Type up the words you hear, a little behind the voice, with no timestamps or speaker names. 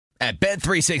At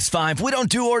Bet365, we don't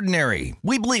do ordinary.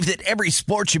 We believe that every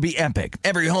sport should be epic.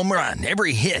 Every home run,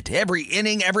 every hit, every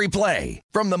inning, every play.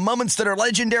 From the moments that are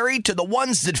legendary to the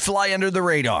ones that fly under the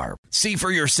radar. See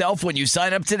for yourself when you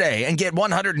sign up today and get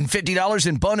 $150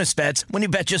 in bonus bets when you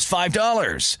bet just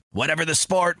 $5. Whatever the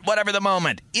sport, whatever the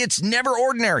moment, it's never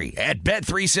ordinary at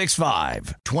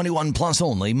Bet365. 21 plus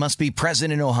only. Must be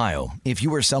present in Ohio. If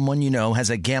you or someone you know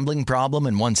has a gambling problem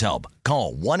and wants help,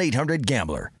 call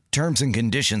 1-800-GAMBLER. Terms and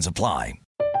conditions apply.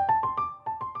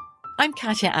 I'm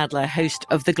Katya Adler, host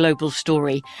of The Global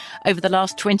Story. Over the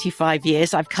last 25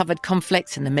 years, I've covered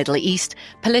conflicts in the Middle East,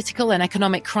 political and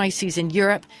economic crises in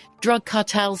Europe, drug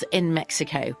cartels in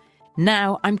Mexico.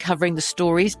 Now I'm covering the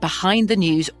stories behind the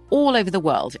news all over the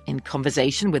world in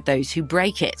conversation with those who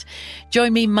break it.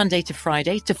 Join me Monday to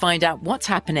Friday to find out what's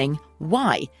happening,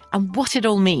 why, and what it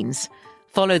all means.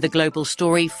 Follow The Global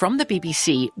Story from the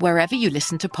BBC wherever you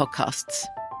listen to podcasts.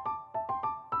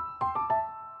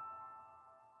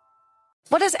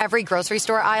 What does every grocery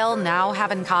store aisle now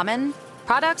have in common?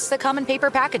 Products that come in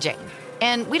paper packaging.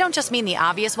 And we don't just mean the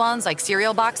obvious ones like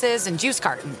cereal boxes and juice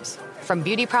cartons. From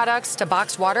beauty products to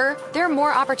boxed water, there are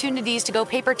more opportunities to go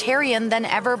papertarian than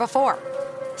ever before.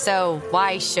 So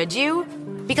why should you?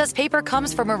 Because paper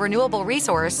comes from a renewable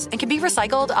resource and can be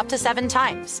recycled up to 7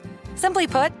 times. Simply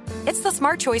put, it's the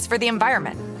smart choice for the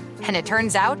environment. And it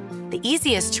turns out, the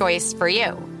easiest choice for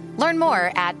you. Learn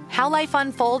more at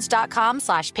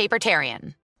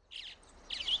howlifeunfolds.com/papertarian.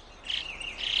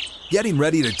 Getting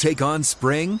ready to take on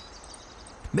spring?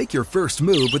 Make your first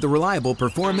move with the reliable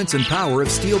performance and power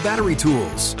of Steel battery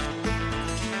tools.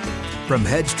 From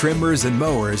hedge trimmers and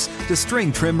mowers to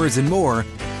string trimmers and more,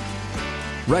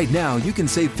 right now you can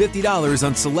save $50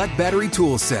 on select battery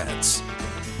tool sets.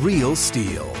 Real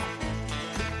Steel.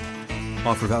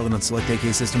 Offer valid on select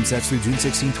AK system sets through June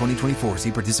 16, 2024.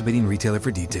 See participating retailer for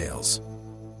details.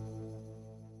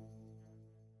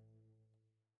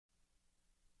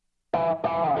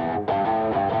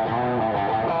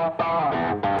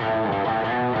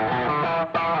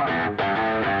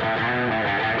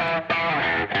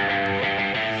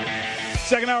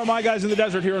 Second hour, My Guys in the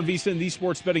Desert here on VSiN, the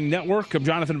Sports Betting Network. I'm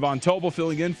Jonathan Von Tobel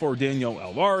filling in for Daniel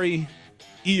Alvari.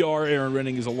 Aaron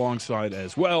Renning is alongside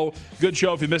as well. Good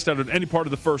show. If you missed out on any part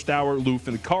of the first hour, Lou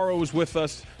Finicaro was with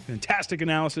us. Fantastic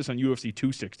analysis on UFC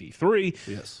 263.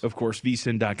 Yes. Of course,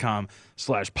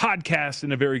 vsin.com/podcast.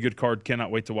 And a very good card. Cannot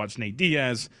wait to watch Nate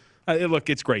Diaz. Look,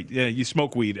 it's great. Yeah, you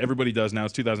smoke weed. Everybody does now.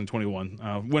 It's 2021.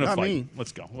 Win a Not fight. me.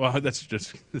 Let's go. Well, that's a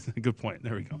good point.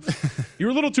 There we go.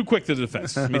 You're a little too quick to the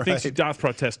defense. I mean, thinks he doth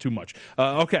protest too much.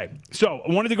 Okay, so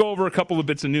I wanted to go over a couple of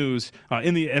bits of news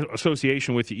in the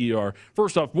association with the ER.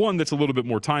 First off, one that's a little bit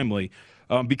more timely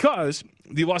because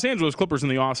the Los Angeles Clippers in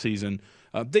the offseason,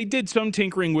 they did some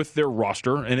tinkering with their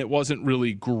roster, and it wasn't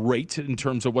really great in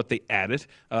terms of what they added.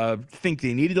 Think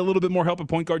they needed a little bit more help at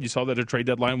point guard. You saw that at trade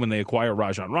deadline when they acquired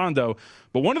Rajon Rondo.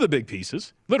 But one of the big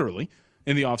pieces, literally,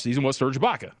 in the offseason was Serge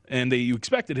Ibaka. And you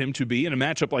expected him to be, in a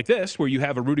matchup like this, where you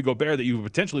have a Rudy Gobert that you would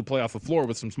potentially play off the floor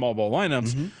with some small ball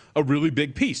lineups, a really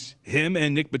big piece. Him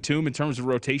and Nick Batum, in terms of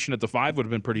rotation at the 5, would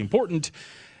have been pretty important.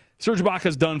 Serge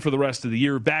Ibaka's done for the rest of the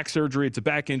year. Back surgery. It's a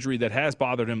back injury that has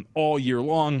bothered him all year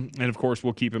long. And, of course,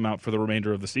 we'll keep him out for the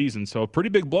remainder of the season. So a pretty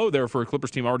big blow there for a Clippers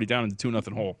team already down in the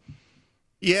 2-0 hole.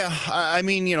 Yeah, I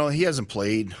mean, he hasn't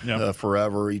played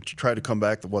forever. He tried to come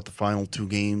back to, the final 2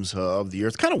 games of the year.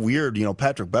 It's kind of weird,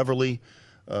 Patrick Beverley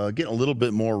getting a little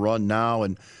bit more run now.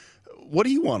 And what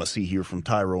do you want to see here from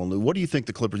Tyronn Lue? What do you think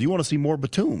the Clippers? You want to see more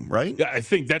Batum, right? Yeah, I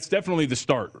think that's definitely the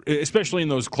start, especially in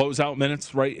those closeout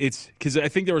minutes, right? It's because I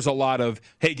think there was a lot of,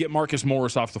 hey, get Marcus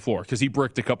Morris off the floor because he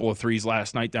bricked a couple of threes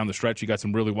last night down the stretch. He got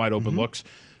some really wide open looks.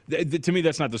 To me,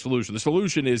 that's not the solution. The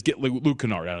solution is get Luke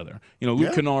Kennard out of there.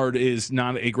 Luke Kennard is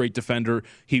not a great defender.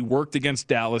 He worked against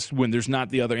Dallas when there's not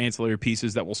the other ancillary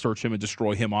pieces that will search him and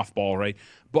destroy him off ball, right?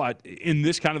 But in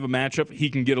this kind of a matchup, he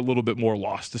can get a little bit more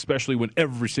lost, especially when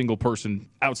every single person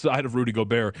outside of Rudy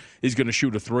Gobert is going to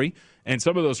shoot a 3. And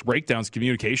some of those breakdowns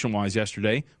communication-wise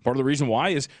yesterday, part of the reason why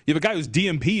is you have a guy who's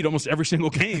DMP'd almost every single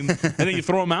game, and then you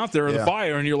throw him out there in the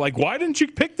fire, and you're like, why didn't you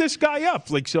pick this guy up?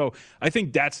 So I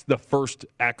think that's the first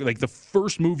the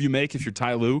first move you make if you're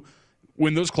Ty Lue.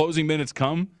 When those closing minutes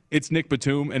come, it's Nick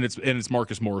Batum and it's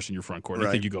Marcus Morris in your front court. Right.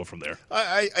 I think you go from there.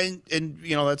 And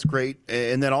that's great.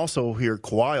 And then also here,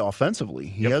 Kawhi offensively,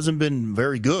 he hasn't been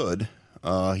very good.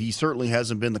 He certainly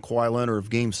hasn't been the Kawhi Leonard of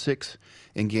Game 6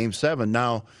 and Game 7.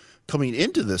 Now, coming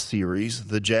into this series,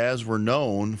 the Jazz were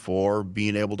known for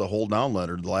being able to hold down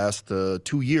Leonard. The last 2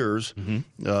 years,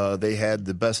 they had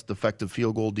the best effective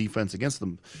field goal defense against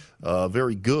them.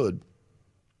 Very good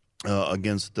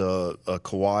against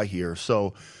Kawhi here.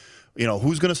 So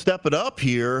who's going to step it up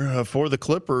here for the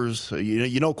Clippers?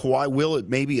 Kawhi will it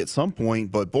maybe at some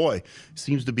point, but boy,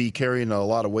 seems to be carrying a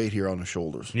lot of weight here on his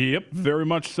shoulders. Yep, very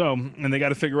much so. And they got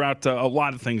to figure out a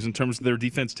lot of things in terms of their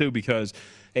defense too, because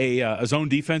a zone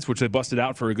defense, which they busted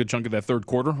out for a good chunk of that third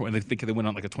quarter, when they went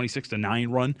on like a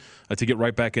 26-9 run to get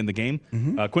right back in the game.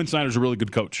 Mm-hmm. Quinn Snyder's a really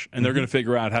good coach, and they're going to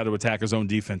figure out how to attack a zone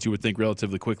defense, you would think,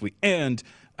 relatively quickly. And,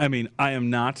 I mean, I am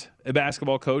not a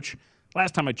basketball coach.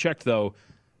 Last time I checked, though,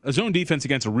 a zone defense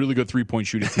against a really good three-point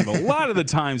shooting team a lot of the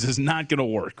times is not going to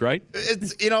work, right?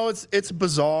 It's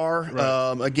bizarre.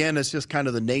 Right. Again, it's just kind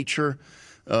of the nature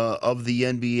of the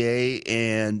NBA,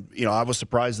 and I was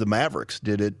surprised the Mavericks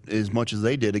did it as much as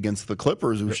they did against the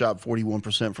Clippers, who shot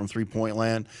 41% from three-point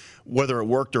land, whether it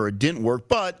worked or it didn't work.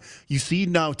 But you see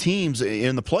now teams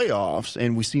in the playoffs,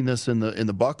 and we've seen this in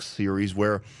the Bucks series,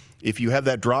 where if you have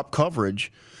that drop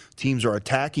coverage, teams are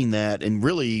attacking that and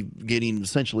really getting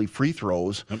essentially free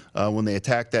throws when they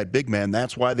attack that big man.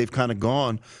 That's why they've kind of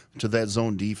gone to that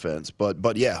zone defense.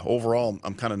 But yeah, overall,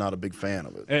 I'm kind of not a big fan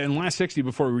of it. And last 60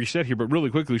 before we reset here, but really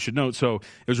quickly, we should note, so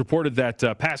it was reported that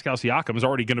Pascal Siakam is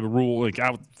already going to rule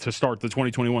out to start the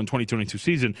 2021-2022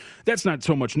 season. That's not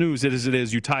so much news as it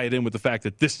is you tie it in with the fact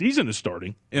that this season is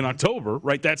starting in October,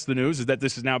 right? That's the news, is that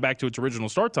this is now back to its original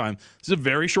start time. This is a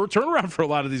very short turnaround for a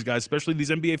lot of these guys, especially these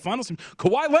NBA Finals teams.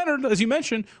 Kawhi Leonard, as you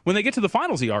mentioned, when they get to the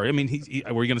Finals, were you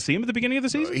going to see him at the beginning of the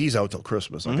season? He's out till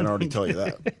Christmas. I can already tell you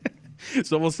that.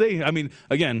 So we'll see. I mean,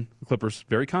 again, the Clippers,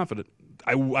 very confident.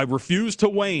 I refuse to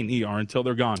wane, ER, until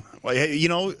they're gone. Well,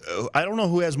 I don't know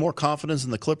who has more confidence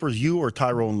in the Clippers, you or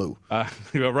Tyronn Lue.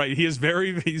 Right. He's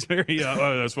very,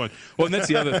 that's fine. Well, and that's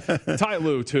the other, Ty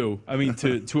Lue, too. I mean,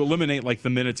 to eliminate, like,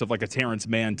 the minutes of, like, a Terrence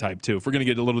Mann type, too. If we're going to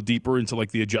get a little deeper into, like,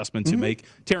 the adjustments you make,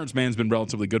 Terrence Mann's been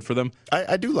relatively good for them.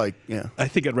 I do like, yeah. I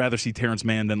think I'd rather see Terrence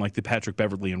Mann than, like, the Patrick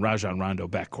Beverley and Rajon Rondo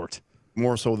backcourt.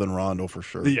 More so than Rondo, for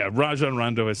sure. Yeah, Rajon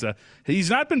Rondo is he's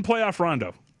not been playoff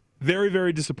Rondo. Very,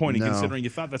 very disappointing considering you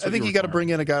thought that's what I think you got to bring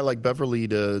in a guy like Beverly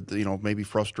to maybe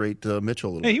frustrate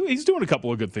Mitchell a little bit. He's doing a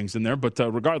couple of good things in there, but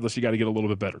regardless, you got to get a little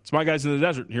bit better. It's My Guys in the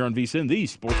Desert here on VSiN, the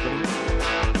Sports Betting.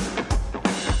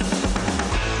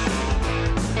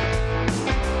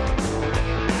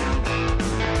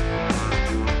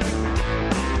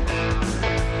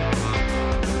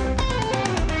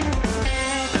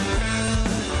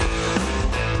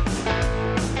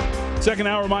 Second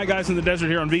hour, My Guys in the Desert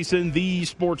here on VSiN, the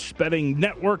Sports Betting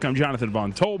Network. I'm Jonathan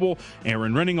Von Tobel.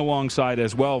 Aaron Renning alongside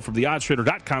as well from the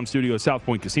OddsTrader.com studio at South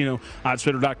Point Casino.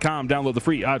 OddsTrader.com. Download the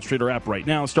free OddsTrader app right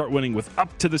now. Start winning with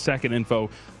up-to-the-second info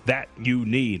that you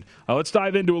need. Let's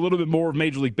dive into a little bit more of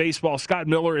Major League Baseball. Scott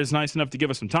Miller is nice enough to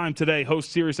give us some time today.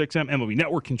 Host SiriusXM MLB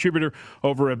Network, contributor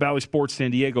over at Valley Sports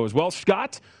San Diego as well.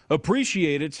 Scott,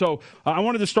 appreciate it. So I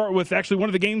wanted to start with actually one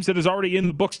of the games that is already in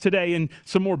the books today and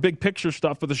some more big picture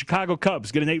stuff. But the Chicago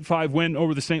Cubs get an 8-5 win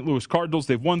over the St. Louis Cardinals.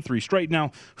 They've won 3 straight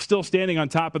now, still standing on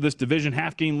top of this division,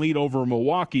 half-game lead over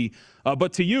Milwaukee.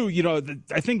 But to you,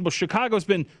 I think Chicago's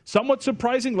been somewhat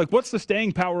surprising. Like, what's the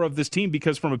staying power of this team?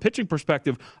 Because from a pitching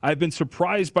perspective, I've been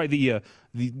surprised by the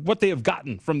what they have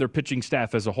gotten from their pitching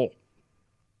staff as a whole.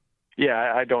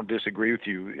 Yeah, I don't disagree with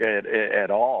you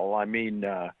at all. I mean,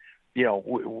 we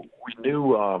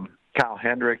knew Kyle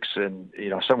Hendricks and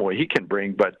some of what he can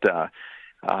bring, but some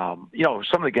of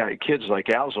the kids like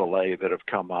Alzolay that have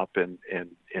come up and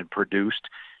produced.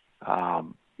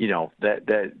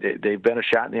 That they've been a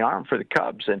shot in the arm for the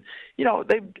Cubs, and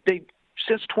they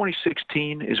since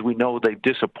 2016, as we know, they've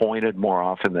disappointed more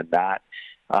often than not.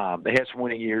 They had some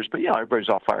winning years, but everybody's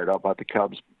all fired up about the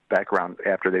Cubs back around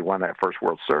after they won that first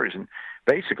World Series, and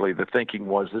basically the thinking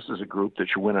was this is a group that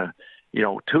should win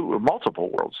multiple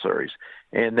World Series,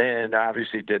 and then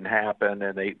obviously it didn't happen,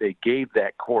 and they gave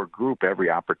that core group every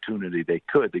opportunity they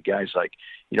could. The guys like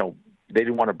they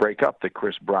didn't want to break up the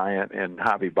Chris Bryant and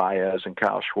Javi Baez and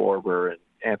Kyle Schwarber and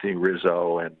Anthony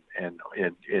Rizzo and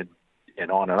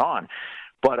on and on.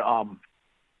 But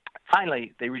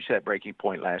finally, they reached that breaking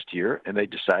point last year, and they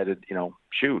decided,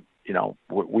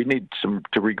 we need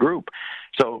to regroup.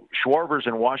 So Schwarber's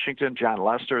in Washington. John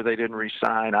Lester, they didn't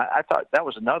re-sign. I thought that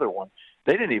was another one.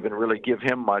 They didn't even really give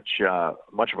him much of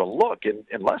a look,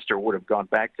 and Lester would have gone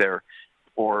back there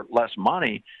for less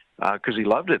money because he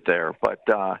loved it there. But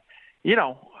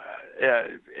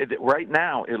right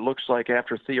now it looks like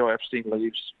after Theo Epstein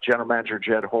leaves, general manager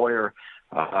Jed Hoyer,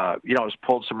 has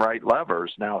pulled some right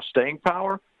levers. Now, staying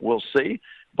power, we'll see.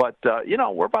 But,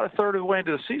 we're about a third of the way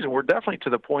into the season. We're definitely to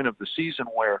the point of the season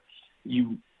where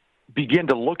you begin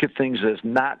to look at things as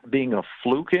not being a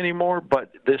fluke anymore,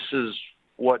 but this is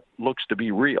what looks to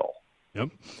be real.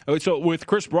 Yep. So with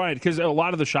Kris Bryant, because a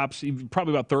lot of the shops,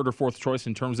 probably about third or fourth choice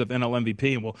in terms of NL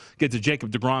MVP, and we'll get to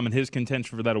Jacob deGrom and his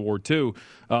contention for that award too.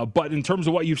 But in terms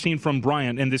of what you've seen from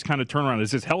Bryant and this kind of turnaround,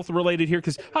 is this health related here?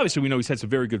 Because obviously we know he's had some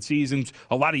very good seasons,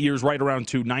 a lot of years right around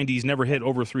 290. He's never hit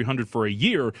over 300 for a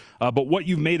year. But what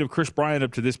you've made of Kris Bryant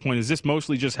up to this point, is this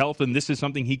mostly just health, and this is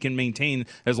something he can maintain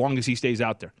as long as he stays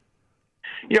out there?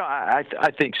 Yeah,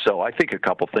 I think so. I think a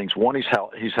couple things. One, he's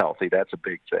healthy. That's a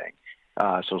big thing.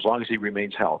 So as long as he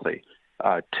remains healthy.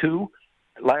 Two,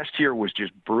 last year was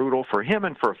just brutal for him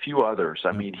and for a few others.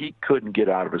 I mean, he couldn't get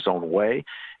out of his own way.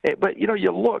 But, you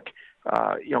look,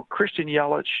 Christian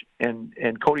Yelich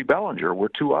and Cody Bellinger were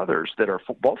two others that are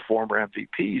both former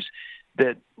MVPs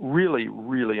that really,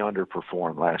 really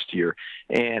underperformed last year.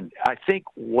 And I think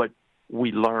what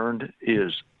we learned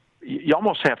is you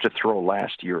almost have to throw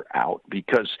last year out,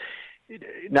 because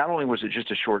not only was it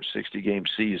just a short 60-game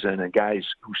season, and guys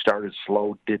who started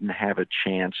slow didn't have a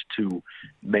chance to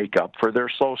make up for their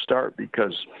slow start,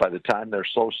 because by the time their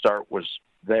slow start was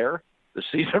there, the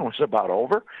season was about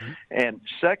over. Mm-hmm. And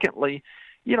secondly,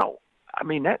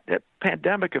 that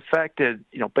pandemic affected,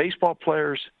 baseball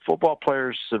players, football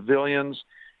players, civilians.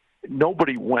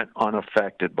 Nobody went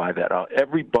unaffected by that.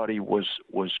 Everybody was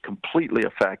completely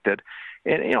affected.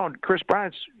 And, in Kris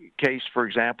Bryant's case, for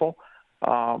example,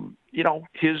 he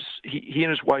and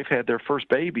his wife had their first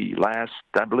baby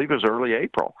I believe it was early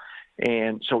April.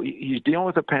 And so he's dealing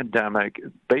with a pandemic.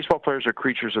 Baseball players are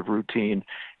creatures of routine,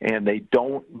 and they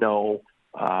don't know,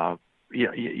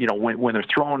 when they're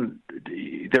thrown,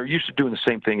 they're used to doing the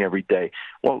same thing every day.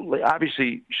 Well,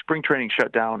 obviously, spring training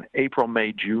shut down April,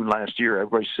 May, June last year.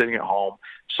 Everybody's sitting at home.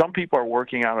 Some people are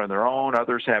working out on their own.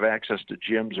 Others have access to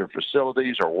gyms or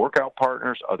facilities or workout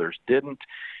partners. Others didn't.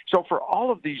 So for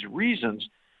all of these reasons,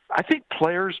 I think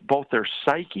players, both their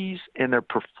psyches and their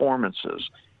performances,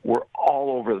 were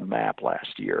all over the map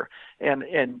last year.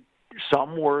 And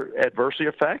some were adversely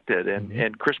affected,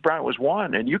 and Kris Bryant was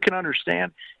one. And you can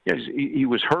understand, he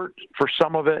was hurt for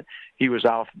some of it. He was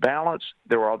off balance.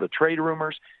 There were all the trade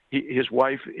rumors. His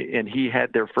wife and he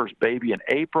had their first baby in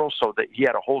April, so that he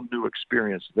had a whole new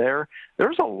experience there. There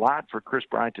was a lot for Kris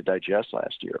Bryant to digest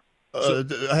last year.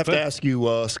 I have to ask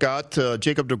you, Scott,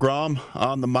 Jacob deGrom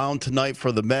on the mound tonight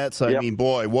for the Mets. I mean,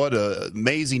 boy, what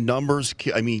amazing numbers.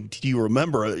 I mean, do you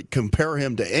remember, compare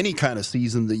him to any kind of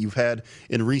season that you've had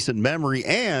in recent memory?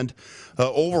 And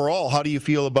overall, how do you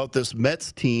feel about this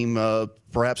Mets team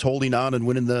perhaps holding on and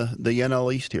winning the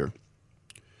NL East here?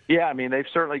 Yeah, I mean, they've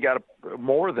certainly got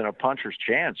more than a puncher's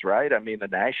chance, right? I mean, the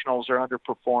Nationals are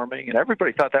underperforming, and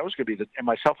everybody thought that was going to be, and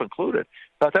myself included,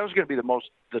 thought that was going to be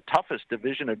the toughest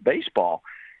division in baseball.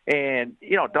 And,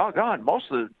 doggone, most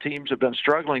of the teams have been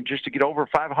struggling just to get over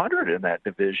 500 in that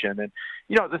division. And,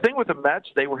 the thing with the Mets,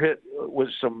 they were hit with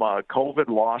some COVID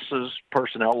losses,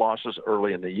 personnel losses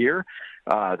early in the year.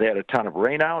 They had a ton of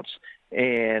rainouts,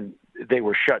 and they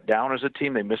were shut down as a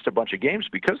team. They missed a bunch of games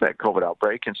because of that COVID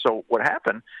outbreak. And so what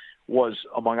happened was,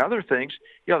 among other things,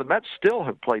 the Mets still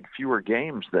have played fewer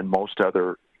games than most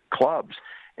other clubs.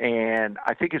 And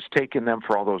I think it's taken them,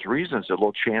 for all those reasons,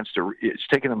 it's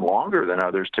taken them longer than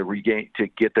others to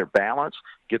get their balance,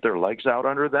 get their legs out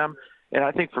under them. And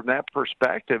I think from that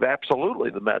perspective,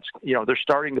 absolutely, the Mets, they're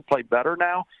starting to play better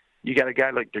now. You got a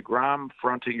guy like deGrom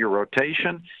fronting your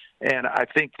rotation. And I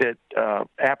think that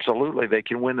absolutely they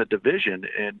can win the division.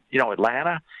 And,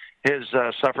 Atlanta has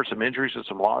suffered some injuries and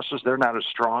some losses. They're not as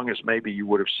strong as maybe you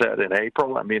would have said in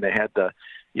April. I mean, they had the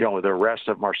arrest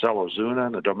of Marcell Ozuna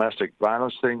and the domestic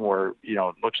violence thing where,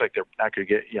 it looks like they're not going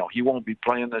to get, he won't be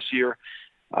playing this year.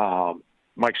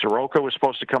 Mike Soroka was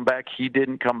supposed to come back. He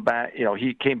didn't come back.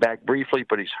 He came back briefly,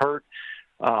 but he's hurt.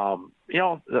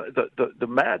 The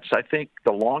Mets, I think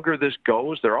the longer this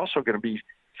goes, they're also going to be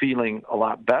feeling a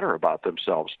lot better about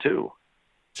themselves too.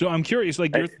 So I'm curious,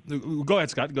 go ahead,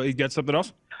 Scott. You got something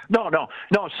else? No.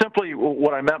 Simply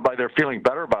what I meant by they're feeling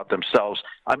better about themselves.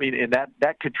 I mean, and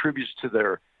that contributes to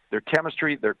their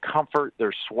chemistry, their comfort,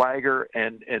 their swagger,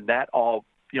 and that all.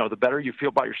 The better you feel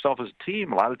about yourself as a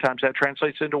team, a lot of times that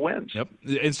translates into wins. Yep.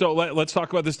 And so let's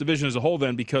talk about this division as a whole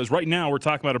then, because right now we're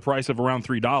talking about a price of around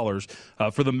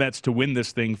 $3 for the Mets to win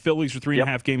this thing. Phillies are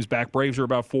 3.5 games back. Braves are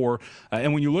about 4.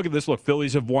 And when you look at this,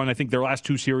 Phillies have won, I think, their last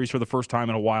 2 series for the first time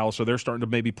in a while, so they're starting to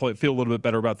maybe feel a little bit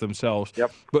better about themselves.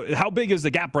 Yep. But how big is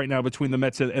the gap right now between the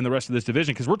Mets and the rest of this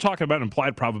division? Because we're talking about an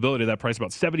implied probability of that price,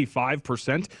 about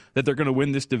 75% that they're going to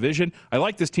win this division. I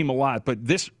like this team a lot, but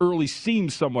this early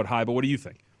seems somewhat high. But what do you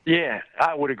think? Yeah,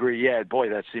 I would agree. Yeah, boy,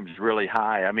 that seems really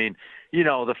high. I mean,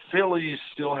 the Phillies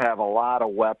still have a lot of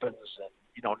weapons, and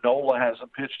Nola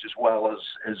hasn't pitched as well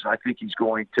as I think he's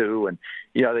going to, and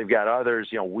they've got others.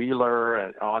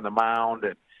 Wheeler on the mound,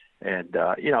 and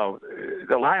the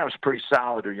lineup's pretty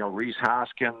solid. Reese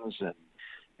Hoskins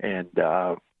and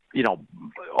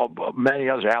many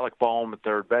others. Alec Boehm at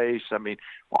third base. I mean,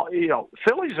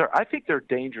 Phillies I think they're a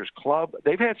dangerous club.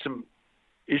 They've had some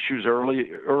issues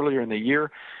earlier in the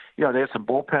year. They had some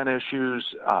bullpen issues,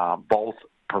 both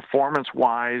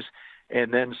performance-wise,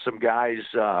 and then some guys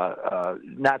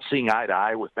not seeing eye to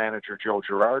eye with manager Joe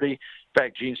Girardi. In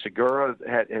fact, Gene Segura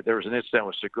there was an incident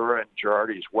with Segura and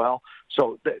Girardi as well.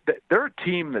 So they're a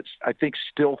team that's, I think,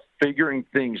 still figuring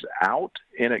things out,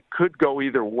 and it could go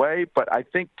either way. But I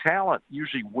think talent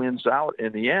usually wins out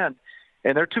in the end,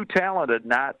 and they're too talented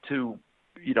not to,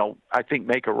 I think,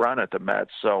 make a run at the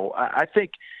Mets. So I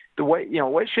think the way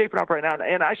it's shaping up right now,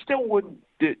 and I still wouldn't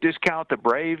discount the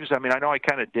Braves. I mean, I know I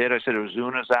kind of did. I said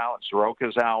Ozuna's out,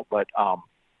 Soroka's out, but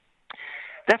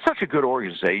that's such a good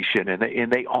organization,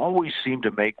 and they always seem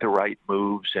to make the right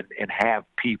moves and have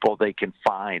people they can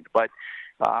find. But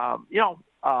beyond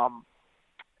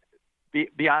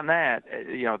that,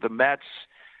 the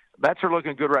Mets are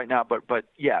looking good right now. But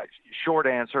yeah, short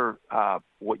answer,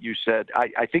 what you said.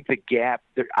 I think the gap.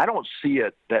 I don't see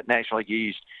it that National League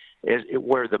East is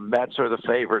where the Mets are the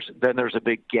favorites. Then there's a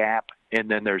big gap,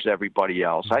 and then there's everybody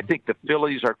else. I think the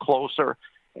Phillies are closer,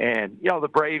 and the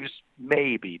Braves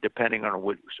maybe, depending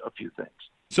on a few things.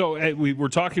 So we were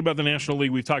talking about the National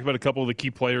League. We've talked about a couple of the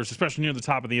key players, especially near the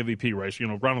top of the MVP race.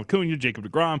 Ronald Acuna, Jacob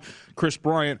deGrom, Chris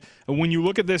Bryant. And when you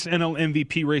look at this NL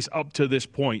MVP race up to this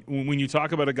point, when you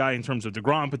talk about a guy in terms of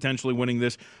deGrom potentially winning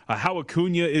this, how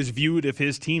Acuna is viewed if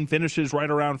his team finishes right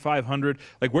around 500,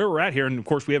 like where we're at here, and of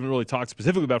course we haven't really talked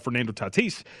specifically about Fernando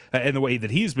Tatis and the way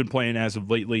that he's been playing as of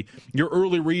lately. Your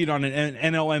early read on an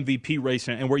NL MVP race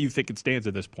and where you think it stands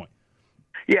at this point.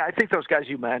 Yeah, I think those guys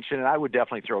you mentioned, and I would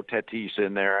definitely throw Tatis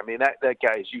in there. I mean, that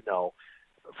guy, as you know,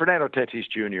 Fernando Tatis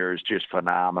Jr. is just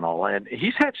phenomenal, and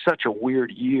he's had such a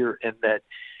weird year in that,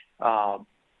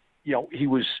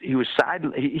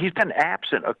 he's been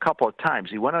absent a couple of times.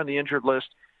 He went on the injured list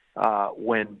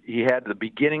when he had the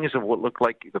beginnings of what looked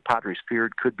like the Padres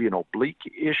feared could be an oblique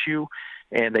issue,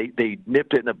 and they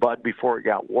nipped it in the bud before it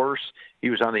got worse. He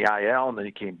was on the IL, and then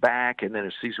he came back, and then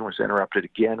his season was interrupted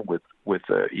again with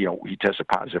he tested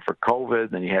positive for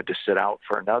COVID, then he had to sit out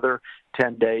for another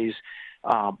 10 days.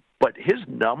 But his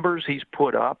numbers he's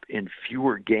put up in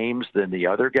fewer games than the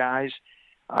other guys,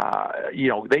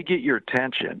 they get your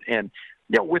attention. And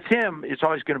with him, it's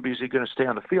always going to be, is he going to stay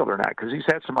on the field or not? Because he's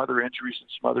had some other injuries in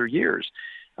some other years.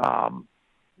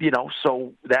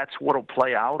 So that's what will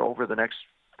play out over the next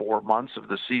 4 months of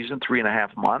the season,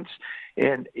 3.5 months.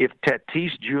 And if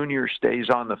Tatis Jr. stays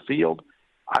on the field,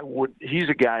 he's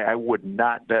a guy I would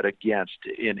not bet against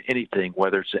in anything,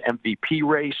 whether it's an MVP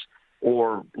race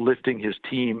or lifting his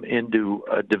team into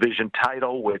a division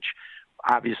title, which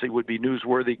obviously would be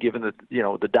newsworthy given that,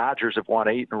 the Dodgers have won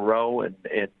 8 in a row and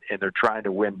they're trying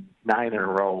to win 9 in a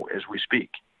row as we speak.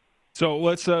 So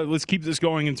let's keep this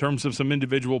going in terms of some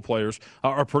individual players.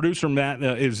 Our producer, Matt,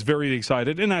 is very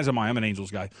excited, and as am I, I'm an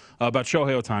Angels guy, about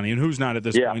Shohei Ohtani, and who's not at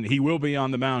this point. He will be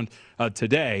on the mound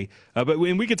today. But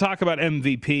we could talk about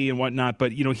MVP and whatnot,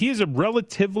 but, he is a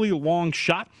relatively long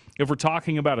shot if we're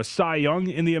talking about a Cy Young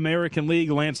in the American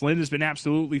League. Lance Lynn has been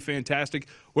absolutely fantastic.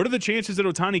 What are the chances that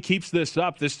Ohtani keeps this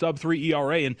up, this sub-3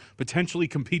 ERA, and potentially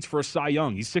competes for a Cy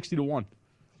Young? He's 60-1.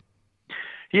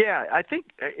 Yeah, I think,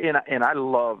 and I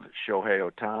love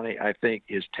Shohei Ohtani. I think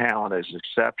his talent is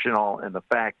exceptional, and the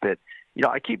fact that,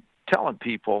 I keep telling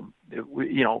people,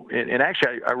 and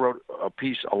actually I wrote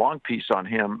a long piece on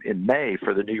him in May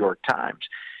for the New York Times,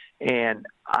 and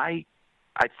I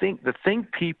think the thing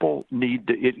people need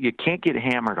to, you can't get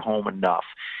hammered home enough.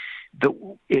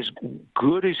 As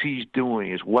good as he's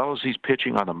doing, as well as he's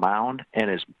pitching on the mound,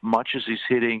 and as much as he's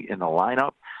hitting in the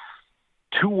lineup,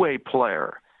 two-way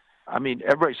player. I mean,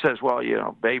 everybody says, well,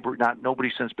 Babe Ruth,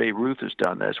 nobody since Babe Ruth has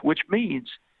done this, which means,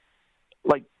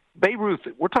 like, Babe Ruth,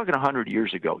 we're talking 100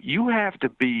 years ago. You have to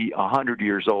be 100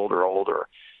 years old or older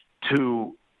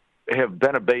to have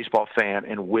been a baseball fan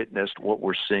and witnessed what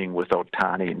we're seeing with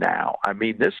Ohtani now. I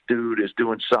mean, this dude is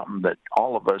doing something that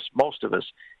all of us, most of us,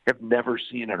 have never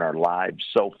seen in our lives.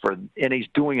 And he's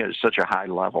doing it at such a high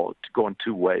level, going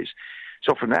two ways.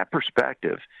 So from that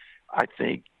perspective, I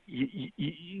think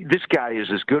this guy is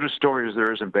as good a story as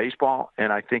there is in baseball,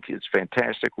 and I think it's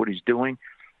fantastic what he's doing.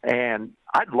 And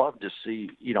I'd love to see,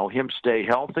 him stay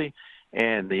healthy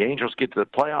and the Angels get to the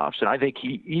playoffs, and I think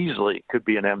he easily could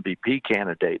be an MVP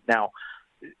candidate. Now,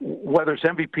 whether it's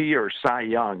MVP or Cy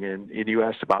Young, and you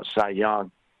asked about Cy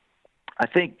Young, I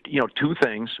think, two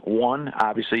things. One,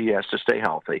 obviously he has to stay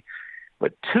healthy.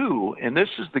 But two, and this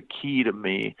is the key to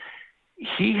me,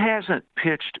 he hasn't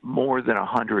pitched more than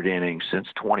 100 innings since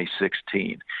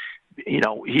 2016.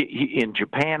 He in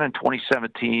Japan in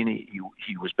 2017,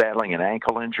 he was battling an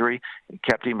ankle injury. It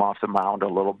kept him off the mound a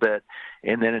little bit.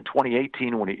 And then in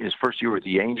 2018, when his first year with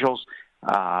the Angels,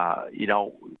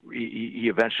 he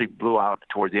eventually blew out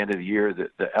toward the end of the year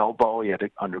the elbow. He had to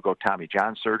undergo Tommy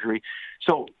John surgery.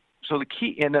 So the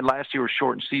key, and then last year was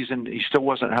shortened season. He still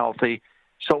wasn't healthy.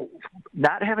 So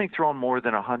not having thrown more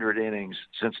than 100 innings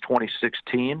since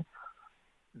 2016,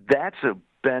 that's a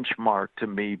benchmark to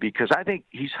me, because I think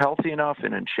he's healthy enough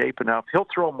and in shape enough. He'll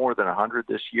throw more than 100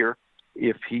 this year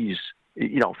if he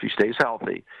stays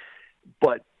healthy.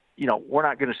 But, we're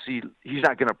not going to see – he's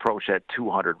not going to approach that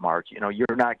 200 mark.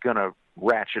 You're not going to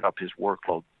ratchet up his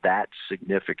workload that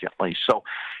significantly. So,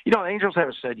 the Angels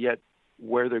haven't said yet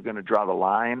where they're going to draw the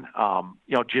line.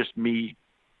 Just me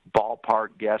ballpark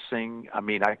guessing. I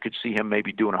mean, I could see him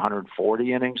maybe doing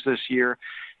 140 innings this year.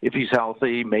 If he's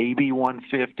healthy, maybe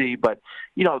 150. But,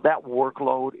 that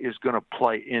workload is going to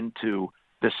play into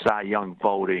the Cy Young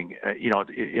voting.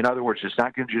 In other words, it's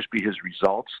not going to just be his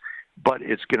results, but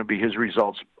it's going to be his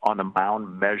results on the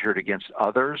mound measured against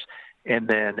others.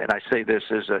 And I say this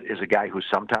as a guy who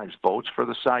sometimes votes for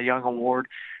the Cy Young Award.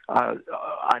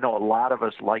 I know a lot of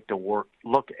us like to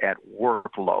look at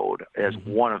workload as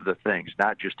one of the things,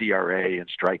 not just ERA and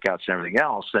strikeouts and everything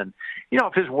else. And,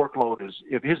 if his workload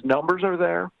if his numbers are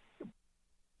there,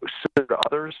 so to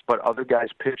others, but other guys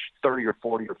pitch 30 or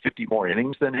 40 or 50 more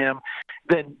innings than him,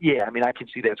 then, yeah, I can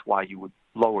see that's why you would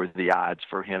lower the odds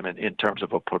for him in terms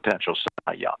of a potential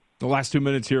Cy Young. The last 2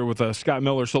 minutes here with Scott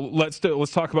Miller. So let's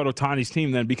talk about Ohtani's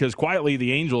team then, because quietly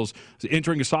the Angels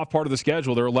entering a soft part of the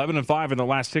schedule. They're 11-5 in their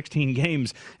last 16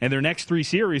 games, and their next 3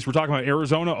 series, we're talking about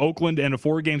Arizona, Oakland, and a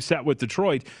 4-game set with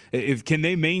Detroit. Can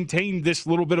they maintain this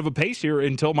little bit of a pace here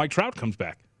until Mike Trout comes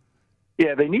back?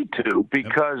 Yeah, they need to,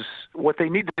 because what they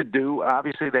need to do,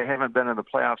 obviously they haven't been in the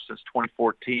playoffs since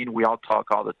 2014. We all talk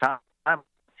all the time.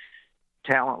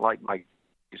 Talent like Mike,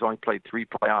 he's only played 3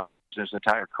 playoffs in his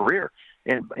entire career.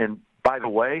 And by the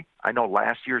way, I know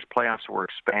last year's playoffs were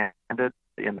expanded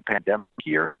in the pandemic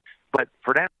year, but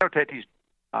Fernando Tatis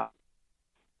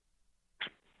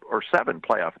or 7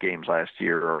 playoff games last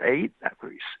year, or 8,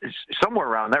 somewhere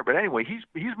around there. But anyway,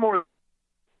 he's more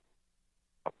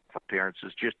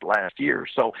appearances just last year.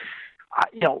 So,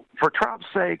 for Trout's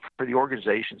sake, for the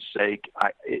organization's sake,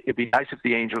 it'd be nice if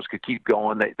the Angels could keep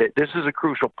going. This is a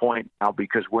crucial point now,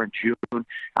 because we're in June.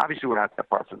 Obviously, we're not that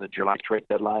far from the July trade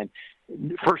deadline.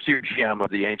 First-year GM of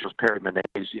the Angels, Perry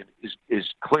Minasian, is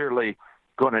clearly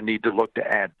going to need to look to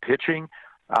add pitching.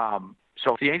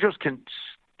 So if the Angels can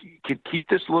keep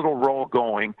this little roll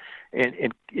going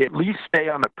and at least stay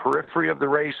on the periphery of the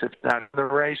race, if not in the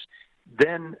race,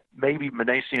 then maybe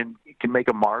Minasian can make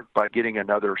a mark by getting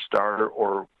another starter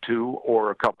or 2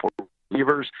 or a couple of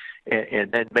relievers,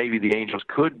 and then maybe the Angels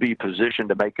could be positioned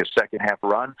to make a second-half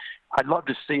run. I'd love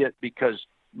to see it, because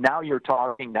now you're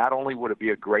talking, not only would it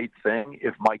be a great thing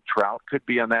if Mike Trout could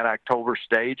be on that October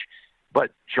stage,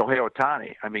 but Shohei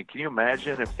Ohtani. Can you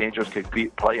imagine if the Angels could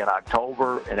play in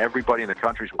October and everybody in the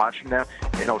country's watching them,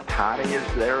 and Ohtani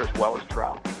is there as well as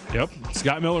Trout? Yep.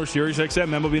 Scott Miller, Sirius XM,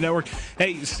 MLB Network.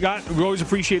 Hey, Scott, we always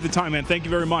appreciate the time, man. Thank you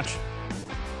very much.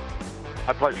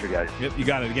 My pleasure, guys. Yep, you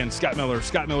got it. Again, Scott Miller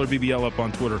BBL up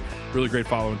on Twitter. Really great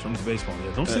follow in terms of baseball.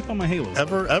 Yeah, don't sleep on my Halos.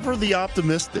 Ever the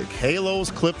optimistic. Halos,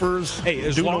 Clippers. Hey,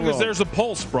 as long as there's a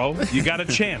pulse, bro, you got a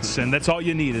chance, and that's all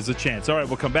you need is a chance. All right,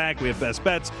 we'll come back. We have best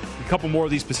bets, a couple more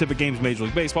of these specific games, Major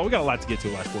League Baseball. We got a lot to get to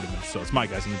the last 40 minutes, so it's my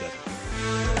guys in the desert.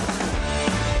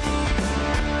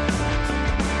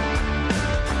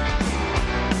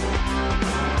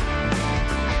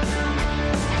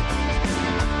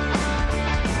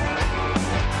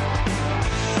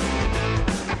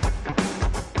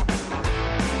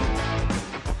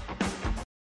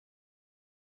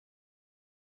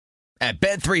 At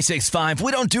Bet365,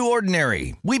 we don't do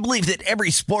ordinary. We believe that every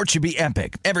sport should be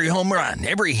epic. Every home run,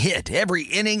 every hit, every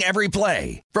inning, every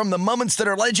play. From the moments that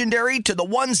are legendary to the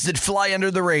ones that fly under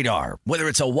the radar. Whether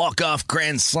it's a walk-off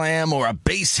grand slam or a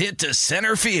base hit to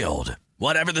center field.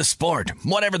 Whatever the sport,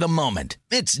 whatever the moment.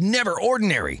 It's never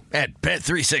ordinary at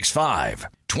Bet365.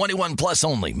 21 plus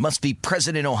only. Must be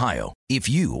present in Ohio. If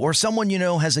you or someone you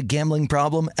know has a gambling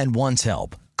problem and wants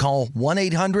help, call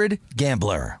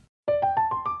 1-800-GAMBLER.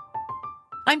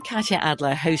 I'm Katya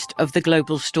Adler, host of The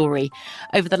Global Story.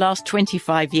 Over the last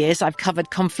 25 years, I've covered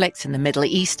conflicts in the Middle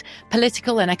East,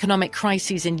 political and economic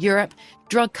crises in Europe,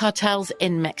 drug cartels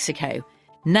in Mexico.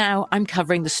 Now I'm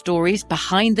covering the stories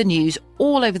behind the news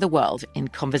all over the world in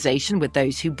conversation with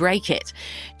those who break it.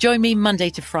 Join me Monday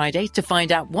to Friday to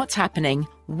find out what's happening,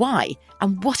 why,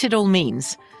 and what it all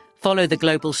means. Follow The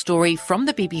Global Story from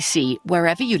the BBC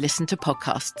wherever you listen to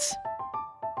podcasts.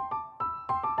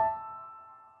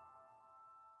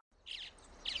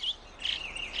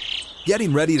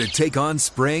 Getting ready to take on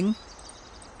spring?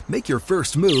 Make your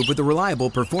first move with the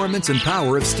reliable performance and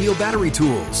power of Steel battery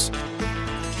tools.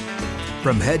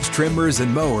 From hedge trimmers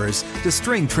and mowers to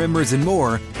string trimmers and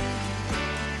more,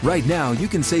 right now you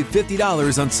can save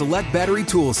 $50 on select battery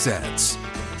tool sets.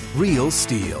 Real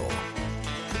Steel.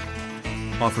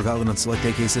 Offer valid on select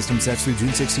AK system sets through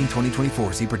June 16,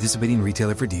 2024. See participating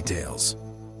retailer for details.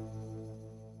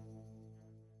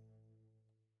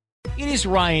 It is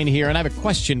Ryan here, and I have a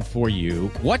question for you.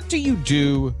 What do you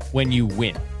do when you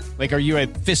win? Like, are you a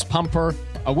fist pumper,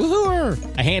 a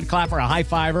woohooer, a hand clapper, a high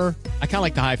fiver? I kind of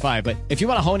like the high five, but if you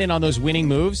want to hone in on those winning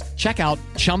moves, check out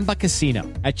Chumba Casino.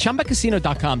 At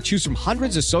ChumbaCasino.com, choose from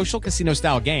hundreds of social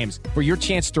casino-style games for your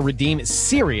chance to redeem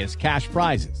serious cash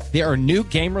prizes. There are new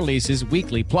game releases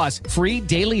weekly, plus free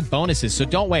daily bonuses, so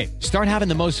don't wait. Start having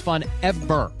the most fun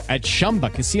ever at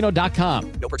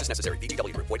ChumbaCasino.com. No purchase necessary.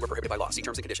 VGW. Void where prohibited by law. See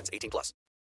terms and conditions. 18+.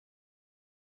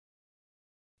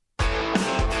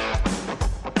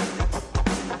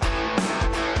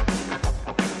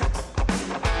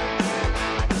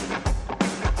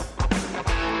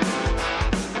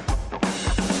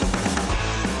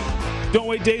 Don't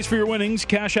wait days for your winnings.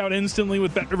 Cash out instantly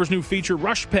with BetRivers' new feature,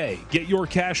 Rush Pay. Get your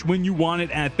cash when you want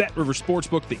it at BetRivers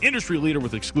Sportsbook, the industry leader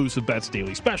with exclusive bets,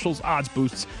 daily specials, odds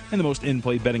boosts, and the most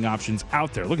in-play betting options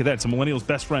out there. Look at that. It's a millennial's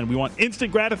best friend. We want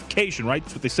instant gratification, right?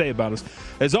 That's what they say about us.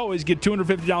 As always, get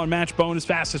 $250 match bonus,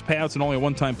 fastest payouts, and only a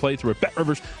one-time playthrough at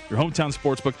BetRivers, your hometown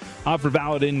sportsbook. Offer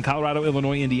valid in Colorado,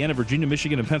 Illinois, Indiana, Virginia,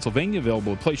 Michigan, and Pennsylvania.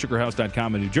 Available at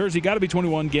PlaySugarHouse.com in New Jersey. Got to be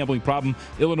 21. Gambling problem.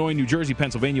 Illinois, New Jersey,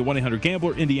 Pennsylvania,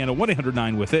 1-800-GAMBLER. Indiana, 1-800-9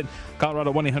 with it.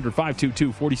 Colorado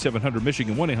 1-800-522-4700.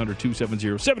 Michigan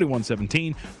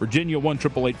 1-800-270-7117. Virginia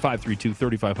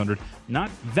 1-888-532-3500. Not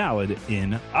valid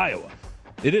in Iowa.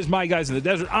 It is My Guys in the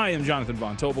Desert. I am Jonathan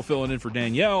Von Tobel filling in for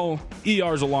Danielle.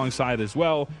 ER's alongside as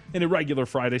well in a regular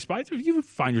Friday spot. You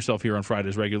find yourself here on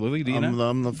Fridays regularly, do you know?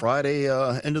 I'm the Friday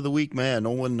end of the week man. No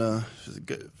one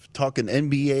talking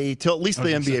NBA till at least the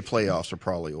NBA playoffs are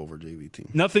probably over,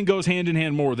 JVT. Nothing goes hand in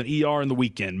hand more than ER in the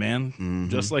weekend, man. Mm-hmm.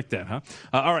 Just like that, huh?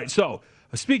 All right, so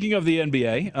speaking of the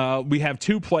NBA, we have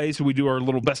two plays. We do our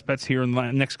little best bets here in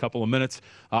the next couple of minutes.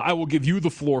 I will give you the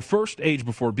floor first. Age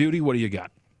before beauty. What do you got?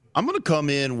 I'm going to come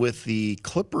in with the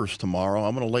Clippers tomorrow.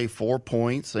 I'm going to lay 4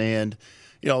 points, and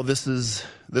this is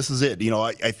it.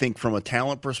 I think from a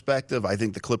talent perspective, I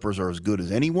think the Clippers are as good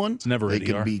as anyone. It's never they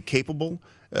can be capable,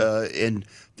 and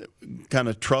kind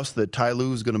of trust that Ty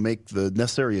Lue is going to make the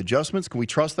necessary adjustments. Can we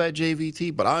trust that,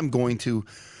 JVT? But I'm going to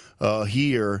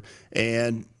here,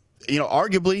 and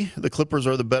arguably the Clippers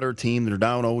are the better team. They're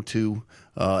down 0-2.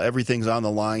 Everything's on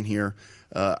the line here.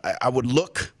 I would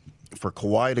look for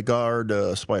Kawhi to guard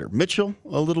Spider Mitchell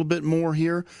a little bit more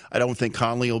here. I don't think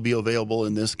Conley will be available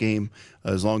in this game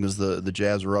as long as the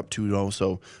Jazz are up 2-0.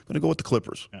 So I'm going to go with the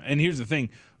Clippers. And here's the thing.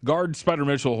 Guard Spider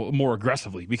Mitchell more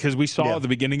aggressively, because we saw at the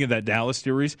beginning of that Dallas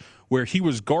series where he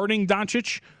was guarding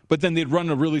Doncic, but then they'd run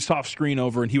a really soft screen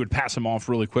over and he would pass him off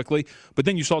really quickly. But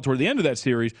then you saw toward the end of that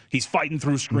series, he's fighting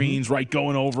through screens, right,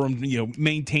 going over him,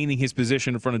 maintaining his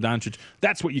position in front of Doncic.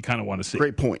 That's what you kind of want to see.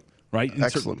 Great point. Right,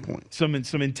 excellent point. Some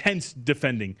intense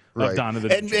defending of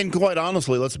Donovan, and quite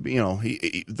honestly,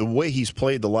 the way he's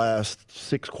played the last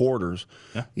 6 quarters,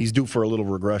 he's due for a little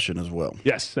regression as well.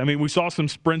 Yes, I mean we saw some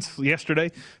sprints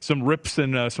yesterday, some rips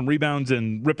and some rebounds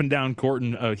and ripping down court,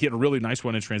 and he had a really nice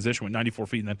one in transition, went 94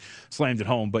 feet and then slammed it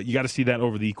home. But you got to see that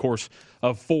over the course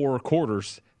of 4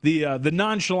 quarters. The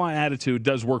nonchalant attitude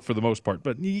does work for the most part,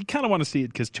 but you kind of want to see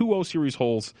it because 2-0 series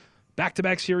holes.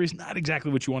 Back-to-back series, not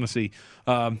exactly what you want to see.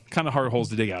 Kind of hard holes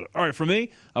to dig out of. All right, for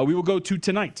me, we will go to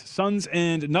tonight, Suns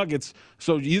and Nuggets.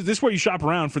 So this is where you shop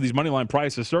around for these moneyline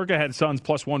prices. Circa had Suns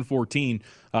plus 114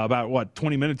 about,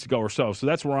 20 minutes ago or so. So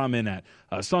that's where I'm in at.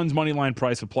 Suns moneyline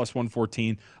price of plus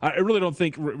 114. I really don't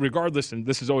think, regardless, and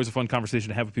this is always a fun conversation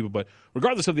to have with people, but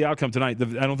regardless of the outcome tonight, I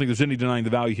don't think there's any denying the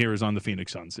value here is on the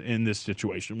Phoenix Suns in this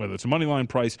situation, whether it's a moneyline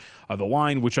price, the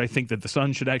line, which I think that the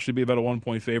Suns should actually be about a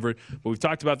 1-point favorite. But we've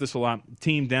talked about this a lot.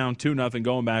 Team down 2-0,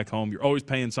 going back home. You're always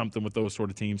paying something with those sort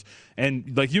of teams.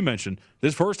 And like you mentioned,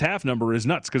 this first half number is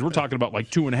nuts because we're talking about like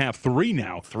 2.5, 3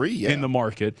 now in the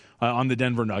market on the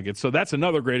Denver Nuggets. So that's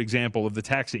another great example of the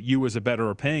tax that you as a bettor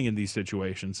are paying in these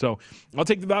situations. So I'll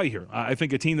take the value here. I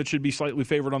think a team that should be slightly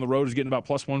favored on the road is getting about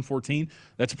plus 114.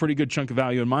 That's a pretty good chunk of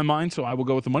value in my mind, so I will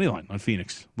go with the money line on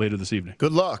Phoenix later this evening.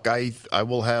 Good luck. I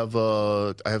will have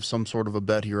I have some sort of a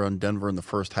bet here on Denver in the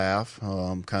first half,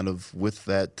 kind of with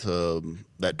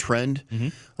that trend,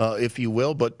 if you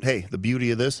will. But hey, the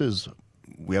beauty of this is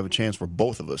we have a chance for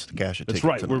both of us to cash a ticket. That's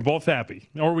right. Tonight. We're both happy.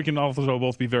 Or we can also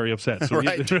both be very upset. So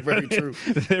right. Very true.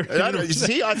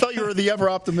 See, I thought you were the ever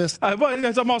optimist.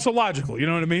 I'm also logical. You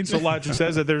know what I mean? So logic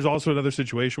says that there's also another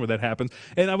situation where that happens.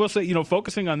 And I will say,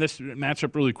 focusing on this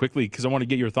matchup really quickly because I want to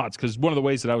get your thoughts because one of the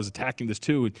ways that I was attacking this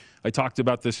too, I talked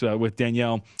about this with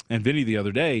Danielle and Vinny the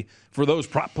other day. For those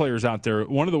prop players out there,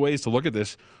 one of the ways to look at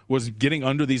this was getting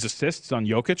under these assists on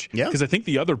Jokic because I think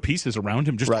the other pieces around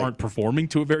him just aren't performing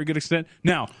to a very good extent.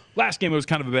 Now, last game it was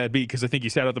kind of a bad beat because I think he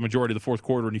sat out the majority of the fourth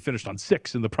quarter and he finished on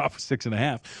 6 and the prop was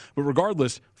 6.5. But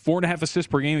regardless, 4.5 assists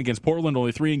per game against Portland,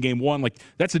 only 3 in game 1. Like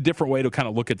that's a different way to kind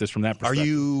of look at this from that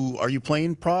perspective. Are you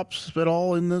playing props at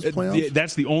all in this playoffs?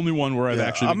 That's the only one where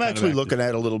I'm actually looking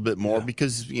at a little bit more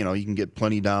because you can get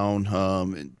plenty down.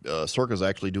 Circa's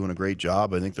actually doing a great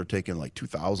job. I think they're taking like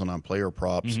 2,000 on player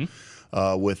props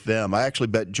with them. I actually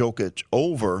bet Jokic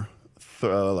over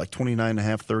like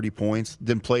 29.5, 30 points.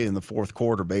 Didn't play in the fourth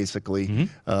quarter, basically.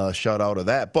 Shut out of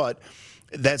that. But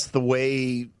that's the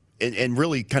way, and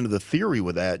really kind of the theory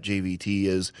with that, JVT,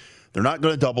 is they're not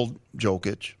going to double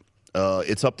Jokic.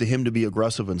 It's up to him to be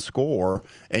aggressive and score.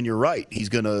 And you're right. He's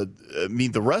going to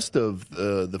the rest of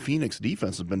the Phoenix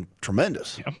defense has been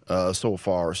tremendous so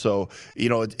far. So,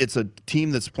 it's a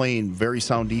team that's playing very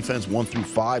sound defense 1 through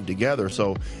 5 together.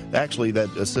 So, actually, that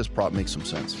assist prop makes some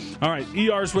sense. All right.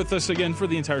 ER's with us again for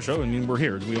the entire show. I mean, we're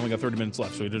here. We only got 30 minutes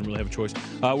left, so we didn't really have a choice.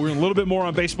 We're in a little bit more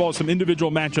on baseball, some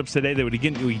individual matchups today that we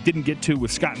didn't get to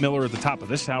with Scott Miller at the top of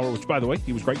this hour, which, by the way,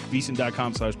 he was great.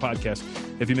 VSiN.com/podcast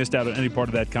if you missed out on any part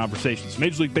of that conversation.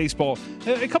 Major League Baseball,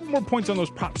 a couple more points on those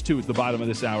props, too, at the bottom of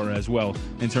this hour as well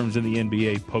in terms of the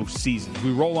NBA postseason.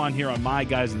 We roll on here on My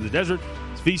Guys in the Desert.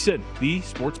 It's VSiN, the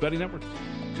Sports Betting Network.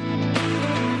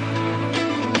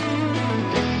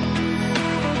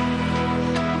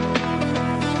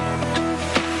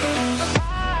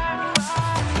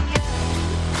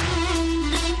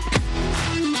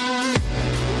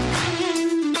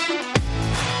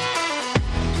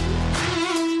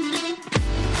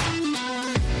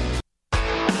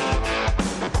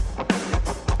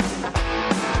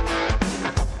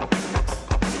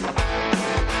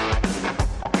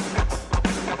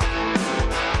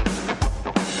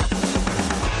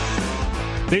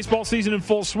 Baseball season in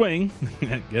full swing.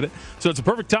 Get it? So it's a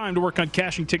perfect time to work on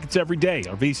cashing tickets every day.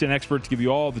 Our VSiN experts give you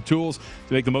all the tools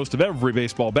to make the most of every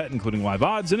baseball bet, including live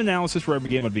odds and analysis for every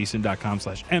game on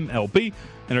VSiN.com/MLB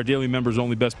and our daily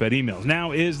members-only best bet emails.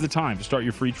 Now is the time to start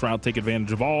your free trial. Take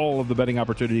advantage of all of the betting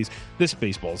opportunities this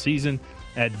baseball season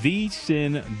at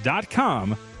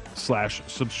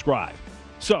VSiN.com/subscribe.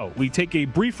 So we take a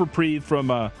brief reprieve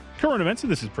from current events,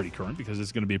 and this is pretty current because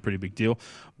it's going to be a pretty big deal.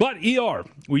 But ER,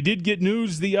 we did get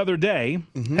news the other day.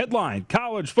 Headline,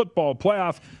 college football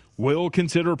playoff will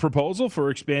consider a proposal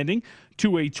for expanding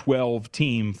to a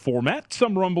 12-team format.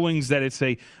 Some rumblings that it's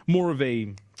more of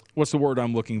a, what's the word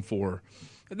I'm looking for?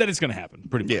 That it's going to happen,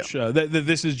 pretty much. That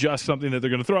this is just something that they're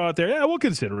going to throw out there. Yeah, we'll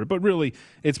consider it, but really,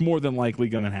 it's more than likely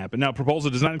going to happen. Now,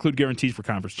 proposal does not include guarantees for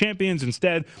conference champions.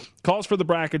 Instead, calls for the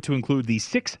bracket to include the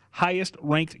 6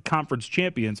 highest-ranked conference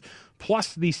champions,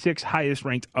 plus the 6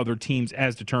 highest-ranked other teams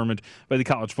as determined by the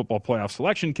College Football Playoff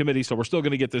Selection Committee. So we're still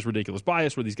going to get this ridiculous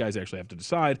bias where these guys actually have to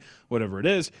decide whatever it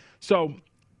is. So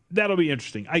that'll be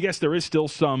interesting. I guess there is still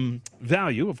some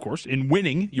value, of course, in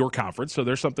winning your conference, so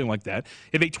there's something like that.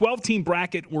 If a 12-team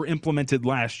bracket were implemented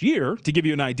last year, to give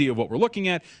you an idea of what we're looking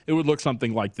at, it would look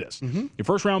something like this. Your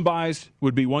first-round buys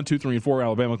would be 1, 2, 3, and 4,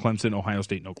 Alabama, Clemson, Ohio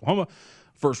State, and Oklahoma.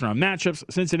 First-round matchups,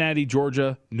 Cincinnati,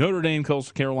 Georgia, Notre Dame,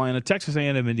 Coastal Carolina, Texas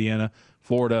A&M, Indiana,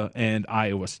 Florida, and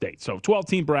Iowa State. So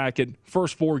 12-team bracket,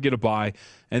 first 4 get a bye,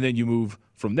 and then you move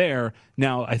from there.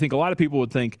 Now, I think a lot of people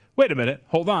would think, wait a minute,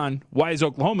 hold on. Why is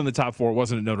Oklahoma in the top 4? It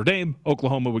wasn't at Notre Dame.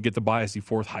 Oklahoma would get the bye as the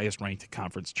 4th highest-ranked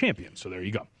conference champion. So there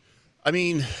you go. I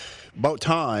mean, about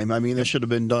time. I mean, this should have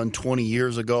been done 20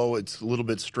 years ago. It's a little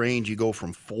bit strange. You go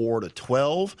from 4 to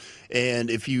 12. And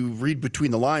if you read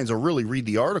between the lines or really read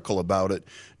the article about it,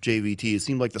 JVT, it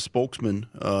seemed like the spokesman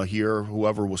here,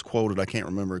 whoever was quoted, I can't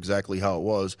remember exactly how it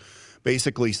was,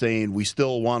 basically saying we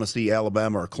still want to see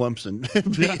Alabama or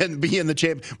Clemson be in the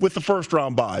champ with the first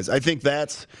round buys. I think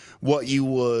that's what you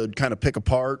would kind of pick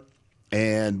apart,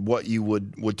 and what you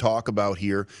would talk about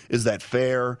here. Is that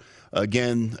fair?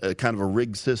 Again, kind of a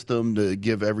rigged system to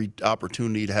give every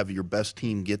opportunity to have your best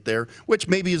team get there, which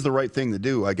maybe is the right thing to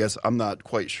do. I guess I'm not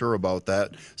quite sure about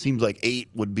that. Seems like 8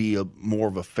 would be more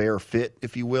of a fair fit,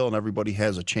 if you will, and everybody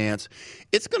has a chance.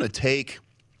 It's going to take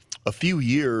a few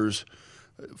years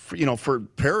for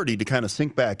parity to kind of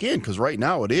sink back in, because right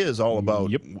now it is all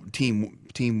about team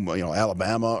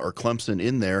Alabama or Clemson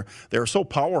in there. They're so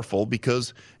powerful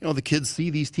because the kids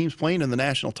see these teams playing in the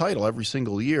national title every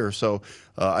single year. So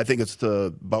I think it's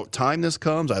about time this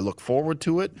comes. I look forward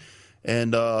to it.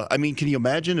 And, can you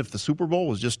imagine if the Super Bowl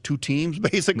was just 2 teams,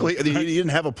 basically? You didn't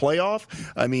have a playoff?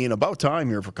 About time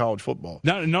here for college football.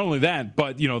 Not only that,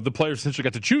 but, the players essentially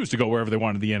got to choose to go wherever they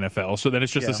wanted in the NFL. So then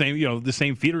it's just the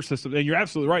same feeder system. And you're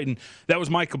absolutely right. And that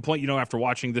was my complaint, after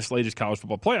watching this latest college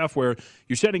football playoff, where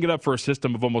you're setting it up for a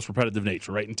system of almost repetitive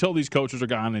nature, right? Until these coaches are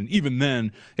gone. And even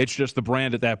then, it's just the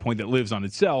brand at that point that lives on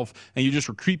itself. And you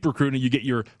just keep recruiting. You get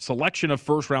your selection of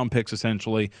first-round picks,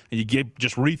 essentially, and you get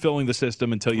just refilling the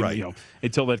system until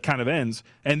until that kind of ends.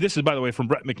 And this is, by the way, from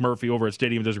Brett McMurphy over at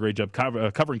Stadium, does a great job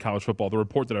covering college football. The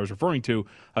report that I was referring to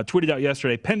tweeted out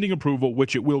yesterday, pending approval,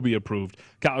 which it will be approved.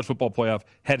 College football playoff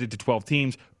headed to 12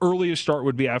 teams. Earliest start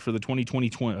would be after the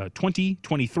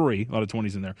 2023, a lot of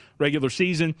 20s in there, regular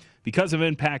season. Because of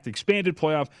impact, expanded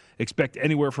playoff, expect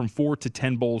anywhere from 4 to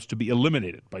 10 bowls to be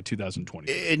eliminated by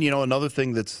 2020. And, another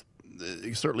thing that's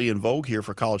certainly in vogue here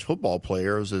for college football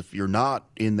players, if you're not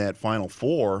in that Final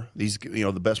Four, these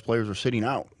the best players are sitting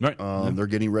out. Right. They're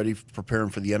getting ready, preparing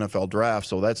for the NFL draft.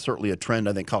 So that's certainly a trend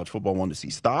I think college football wanted to see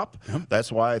stop. Yep.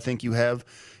 That's why I think you have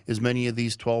as many of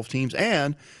these 12 teams.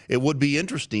 And it would be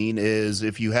interesting is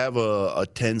if you have a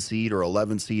 10 seed or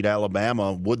 11 seed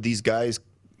Alabama, would these guys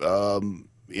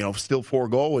still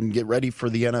forego and get ready for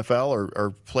the NFL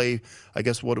or play, I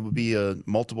guess, what it would be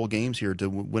multiple games here to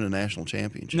win a national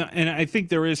championship. No, and I think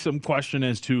there is some question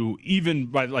as to, even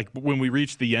by when we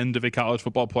reach the end of a college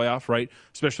football playoff, right,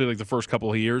 especially the first couple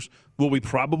of years, will we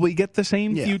probably get the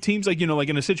same few teams? Like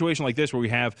in a situation like this where we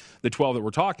have the 12 that we're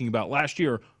talking about last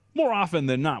year, more often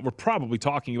than not, we're probably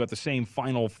talking about the same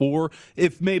Final Four,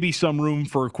 if maybe some room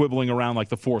for quibbling around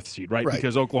the 4th seed, right?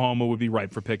 Because Oklahoma would be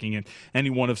ripe for picking it. Any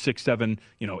one of 6, 7,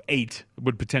 8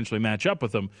 would potentially match up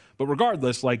with them. But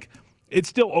regardless, it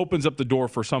still opens up the door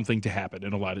for something to happen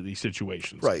in a lot of these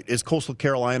situations. Right. Is Coastal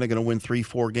Carolina going to win 3,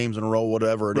 4 games in a row,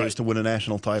 whatever it is, to win a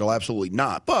national title? Absolutely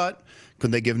not. But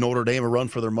could they give Notre Dame a run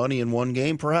for their money in one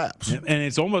game? Perhaps. And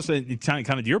it's almost kind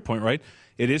of to your point, right?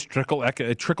 It is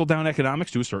trickle-down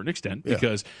economics to a certain extent,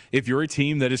 because if you're a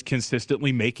team that is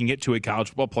consistently making it to a college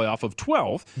football playoff of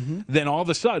 12, then all of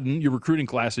a sudden your recruiting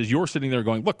classes, you're sitting there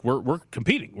going, look, we're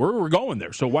competing. We're going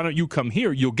there. So why don't you come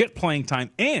here? You'll get playing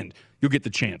time and you'll get the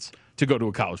chance to go to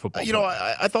a college football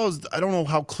playoff. I thought I don't know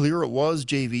how clear it was,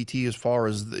 JVT, as far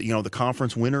as the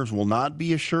conference winners will not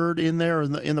be assured in there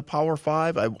in the Power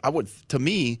 5. I would, to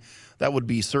me, that would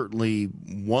be certainly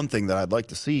one thing that I'd like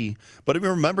to see. But if you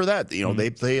remember that, they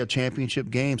play a championship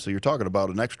game, so you're talking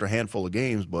about an extra handful of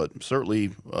games, but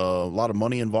certainly a lot of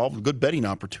money involved, good betting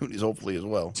opportunities, hopefully, as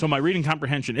well. So my reading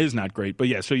comprehension is not great,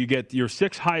 but so you get your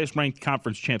 6 highest-ranked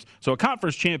conference champs. So a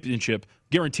conference championship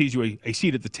guarantees you a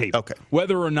seat at the table. Okay.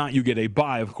 Whether or not you get a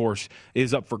bye, of course,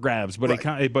 is up for grabs. But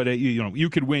you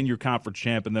could win your conference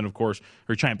champ and then, of course,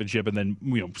 or championship, and then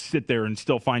sit there and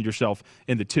still find yourself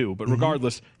in the 2. But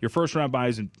regardless, your first round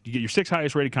buys, and you get your 6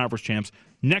 highest rated conference champs,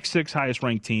 next 6 highest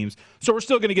ranked teams. So we're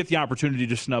still going to get the opportunity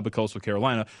to snub a Coastal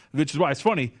Carolina, which is why it's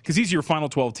funny, because these are your final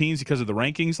 12 teams because of the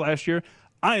rankings last year.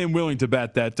 I am willing to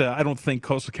bet that I don't think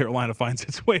Coastal Carolina finds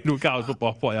its way into a college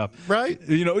football playoff. Right.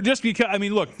 Just because,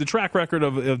 look, the track record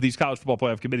of these college football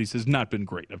playoff committees has not been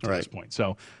great up to this point.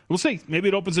 So we'll see. Maybe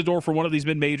it opens the door for one of these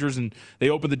mid-majors, and they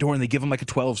open the door and they give them a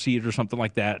 12 seed or something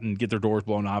like that and get their doors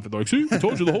blown off. And they're like, see, I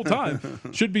told you the whole time.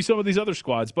 Should be some of these other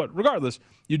squads. But regardless,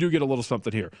 you do get a little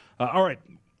something here. All right.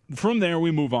 From there, we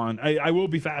move on. I will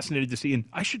be fascinated to see, and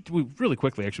really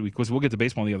quickly, actually, because we'll get to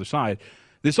baseball on the other side.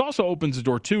 This also opens the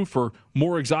door, too, for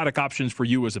more exotic options for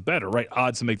you as a bettor, right?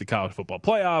 Odds to make the college football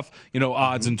playoff,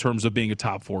 odds in terms of being a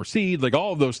top 4 seed,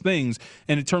 all of those things.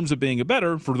 And in terms of being a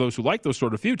bettor, for those who like those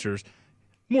sort of futures,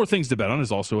 more things to bet on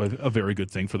is also a very good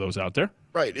thing for those out there.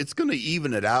 Right. It's going to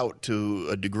even it out to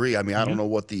a degree. I mean, I don't know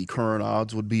what the current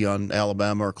odds would be on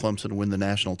Alabama or Clemson to win the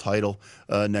national title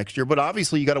next year. But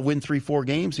obviously, you got to win 3-4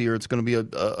 games here. It's going to be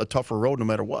a tougher road no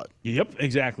matter what. Yep,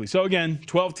 exactly. So, again,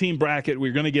 12-team bracket.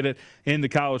 We're going to get it in the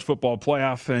college football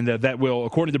playoff, and that will,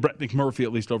 according to Brett McMurphy,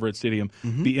 at least over at Stadium,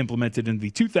 be implemented in the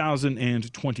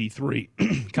 2023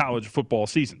 college football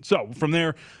season. So, from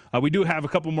there, we do have a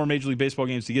couple more Major League Baseball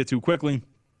games to get to quickly.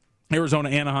 Arizona,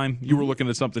 Anaheim, you were looking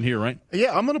at something here, right?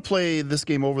 Yeah, I'm going to play this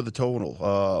game over the total.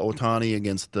 Ohtani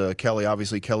against Kelly.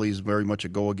 Obviously, Kelly's very much a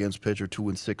go-against pitcher,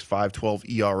 2-6, 5.12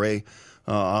 ERA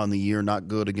on the year. Not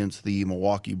good against the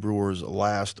Milwaukee Brewers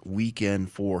last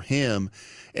weekend for him.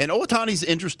 And Ohtani's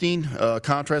interesting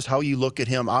contrast, how you look at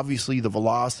him. Obviously, the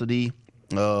velocity,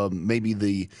 maybe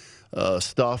the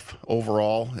stuff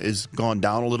overall has gone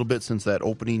down a little bit since that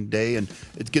opening day, and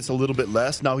it gets a little bit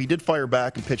less. Now, he did fire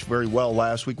back and pitch very well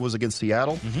last week, was against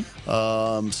Seattle.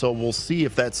 So we'll see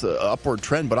if that's an upward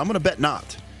trend, but I'm going to bet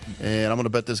not. And I'm going to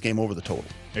bet this game over the total.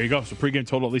 There you go. So pregame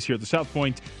total, at least here at the South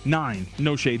Point, 9.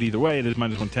 No shade either way. It is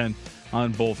minus 110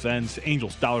 on both ends.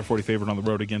 Angels, $1.40 favorite on the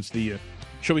road against the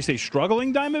shall we say,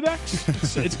 struggling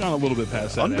Diamondbacks? It's gone a little bit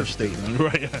past that. Understatement.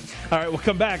 Right. All right, we'll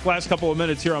come back. Last couple of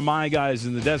minutes here on My Guys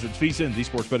in the Desert. VSiN, the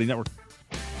Sports Betting Network.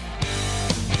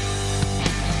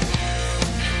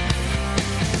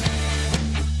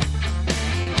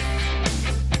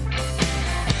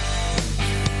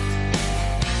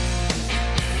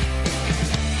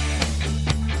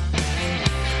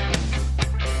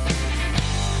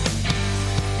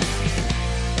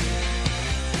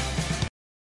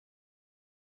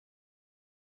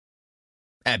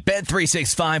 At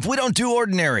Bet365, we don't do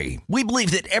ordinary. We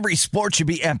believe that every sport should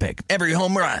be epic. Every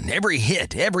home run, every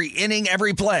hit, every inning,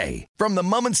 every play. From the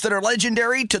moments that are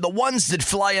legendary to the ones that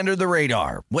fly under the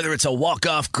radar. Whether it's a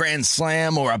walk-off grand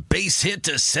slam or a base hit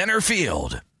to center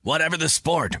field. Whatever the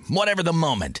sport, whatever the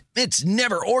moment. It's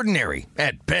never ordinary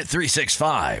at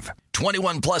Bet365.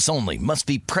 21 plus only. Must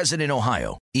be present in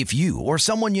Ohio. If you or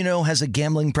someone you know has a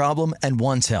gambling problem and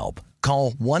wants help,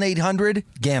 call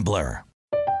 1-800-GAMBLER.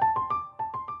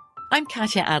 I'm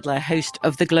Katya Adler, host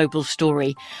of The Global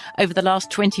Story. Over the last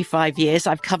 25 years,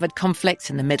 I've covered conflicts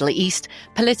in the Middle East,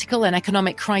 political and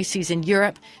economic crises in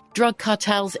Europe, drug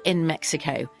cartels in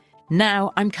Mexico.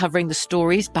 Now I'm covering the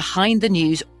stories behind the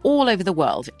news all over the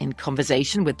world in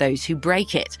conversation with those who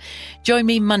break it. Join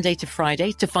me Monday to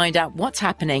Friday to find out what's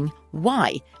happening,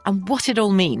 why, and what it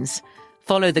all means.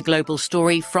 Follow The Global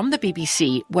Story from the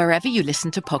BBC wherever you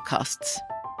listen to podcasts.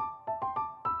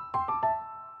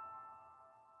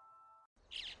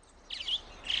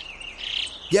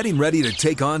 Getting ready to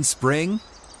take on spring?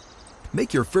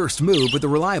 Make your first move with the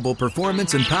reliable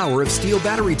performance and power of Steel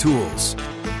battery tools.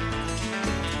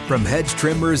 From hedge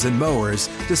trimmers and mowers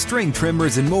to string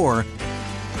trimmers and more,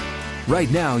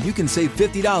 right now you can save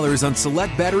 $50 on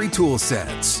select battery tool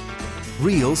sets.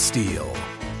 Real Steel.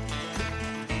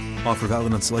 Offer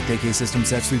valid on select AK system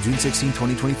sets through June 16,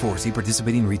 2024. See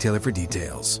participating retailer for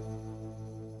details.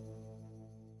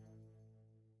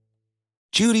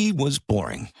 Judy was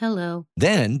boring. Hello.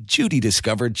 Then Judy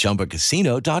discovered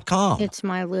ChumbaCasino.com. It's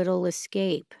my little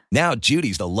escape. Now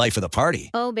Judy's the life of the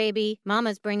party. Oh, baby,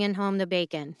 mama's bringing home the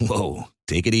bacon. Whoa,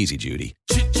 take it easy, Judy.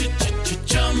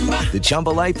 The Chumba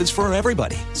life is for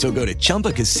everybody. So go to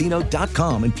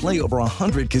ChumbaCasino.com and play over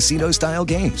 100 casino-style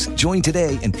games. Join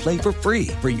today and play for free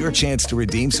for your chance to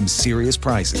redeem some serious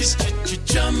prizes.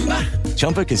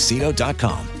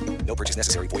 ChumbaCasino.com. No purchase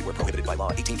necessary. Void where prohibited by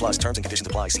law. 18 plus terms and conditions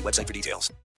apply. See website for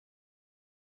details.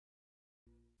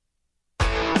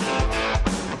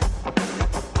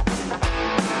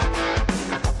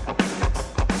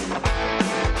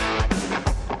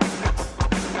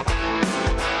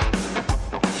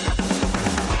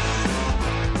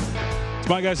 It's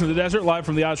My Guys in the Desert, live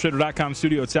from the OddsTrader.com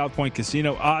studio at South Point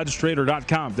Casino.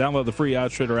 OddsTrader.com. Download the free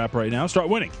OddsTrader app right now. Start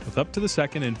winning with up to the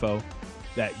second info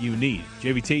that you need.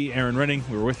 JVT, Aaron Renning,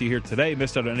 we were with you here today.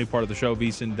 Missed out on any part of the show,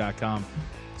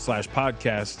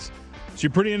 vsin.com/podcasts. So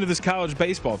you're pretty into this college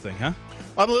baseball thing, huh?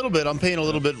 I'm a little bit. I'm paying a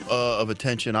little bit of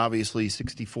attention. Obviously,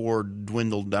 64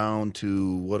 dwindled down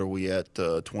to, what are we at,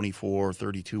 24,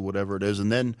 32, whatever it is. And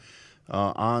then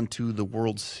on to the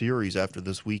World Series after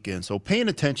this weekend. So paying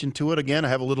attention to it. Again, I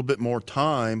have a little bit more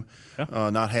time,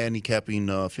 not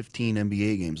handicapping 15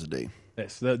 NBA games a day.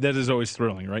 Yes, that is always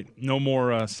thrilling, right? No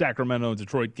more Sacramento,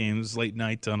 Detroit games late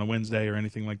night on a Wednesday or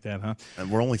anything like that, huh? And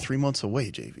we're only 3 months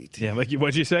away, JVT. Yeah, like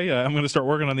what'd you say? I'm going to start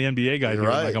working on the NBA guy here in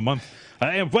like a month.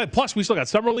 And plus, we still got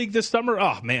Summer League this summer.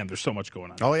 Oh, man, there's so much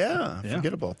going on. Oh, yeah.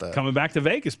 Forget about that. Coming back to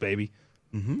Vegas, baby.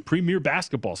 Premier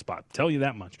basketball spot. Tell you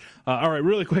that much. All right,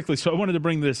 really quickly. So I wanted to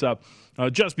bring this up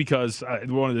just because I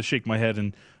wanted to shake my head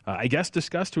and I guess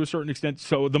discuss to a certain extent.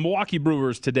 So the Milwaukee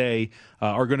Brewers today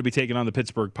are going to be taking on the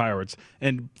Pittsburgh Pirates.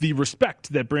 And the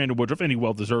respect that Brandon Woodruff, and he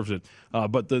well deserves it,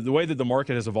 but the way that the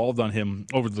market has evolved on him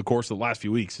over the course of the last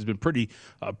few weeks has been pretty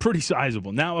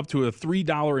sizable. Now up to a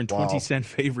 $3.20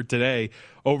 favorite today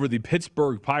over the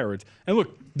Pittsburgh Pirates. And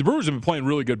look, the Brewers have been playing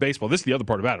really good baseball. This is the other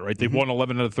part about it, right? They've won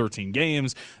 11 out of 13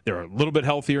 games. They're a little bit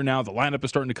healthier now. The lineup is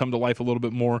starting to come to life a little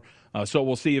bit more. So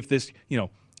we'll see if this,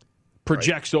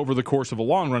 projects over the course of a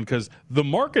long run, because the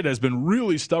market has been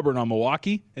really stubborn on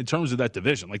Milwaukee in terms of that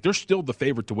division. Like, they're still the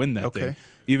favorite to win that thing,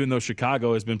 even though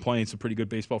Chicago has been playing some pretty good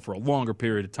baseball for a longer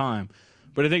period of time.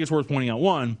 But I think it's worth pointing out,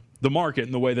 one, the market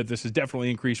and the way that this has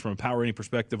definitely increased from a power rating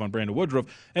perspective on Brandon Woodruff,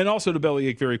 and also to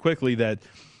bellyache very quickly that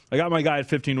I got my guy at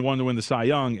 15-1 to win the Cy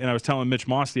Young, and I was telling Mitch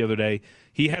Moss the other day,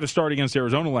 he had a start against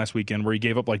Arizona last weekend where he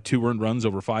gave up like 2 earned runs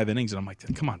over 5 innings, and I'm like,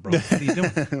 come on, bro, what are you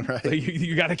doing? Right.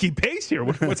 You got to keep pace here.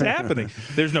 What's happening?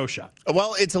 There's no shot.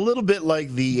 Well, it's a little bit like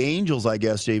the Angels, I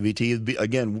guess, JVT.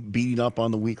 Again, beating up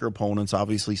on the weaker opponents,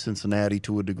 obviously Cincinnati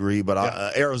to a degree, but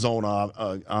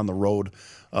Arizona on the road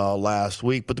last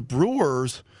week. But the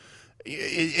Brewers,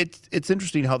 it's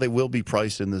interesting how they will be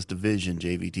priced in this division,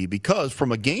 JVT, because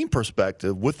from a game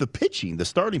perspective, with the pitching, the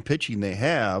starting pitching they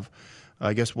have,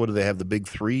 I guess, what do they have, the big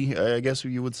three, I guess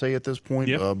you would say at this point?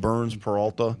 Yep. Burns,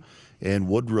 Peralta, and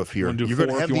Woodruff here. You're going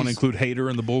to have if you want to include Hader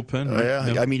in the bullpen.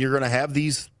 Right? I mean, you're going to have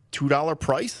these $2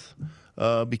 price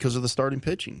because of the starting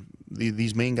pitching,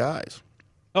 these main guys.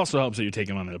 It also helps that you're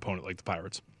taking on an opponent like the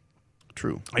Pirates.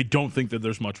 True. I don't think that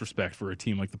there's much respect for a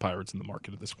team like the Pirates in the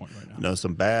market at this point right now. No,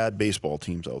 some bad baseball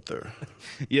teams out there.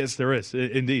 Yes, there is.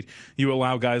 Indeed. You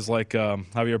allow guys like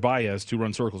Javier Baez to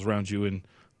run circles around you in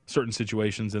certain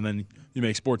situations, and then you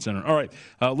make SportsCenter. All right,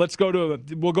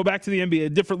 we'll go back to the NBA. A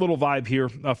different little vibe here.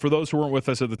 For those who weren't with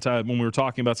us at the time when we were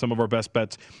talking about some of our best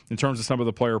bets in terms of some of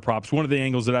the player props, one of the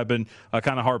angles that I've been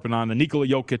kind of harping on, the Nikola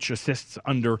Jokic assists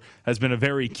under has been a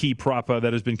very key prop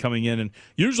that has been coming in, and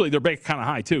usually they're baked kind of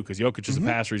high too, because Jokic is a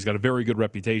passer. He's got a very good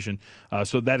reputation.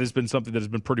 So that has been something that has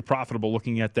been pretty profitable,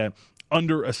 looking at that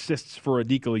under assists for a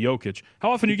Nikola Jokic.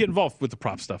 How often do you get involved with the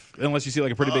prop stuff, unless you see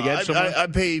like a pretty big edge somewhere? I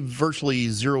pay virtually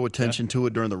zero attention to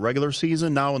it during the regular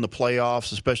season. Now in the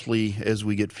playoffs, especially as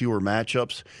we get fewer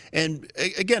matchups. And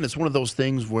again, it's one of those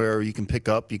things where you can pick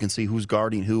up, you can see who's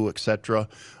guarding who, etc.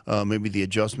 Maybe the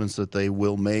adjustments that they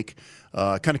will make.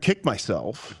 Kind of kicked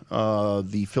myself.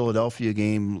 The Philadelphia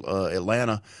game,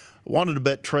 Atlanta, wanted to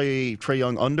bet Trae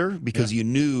Young under because you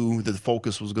knew that the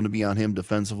focus was going to be on him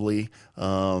defensively.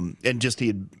 And just he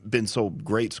had been so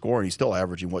great scoring. He's still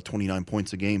averaging, 29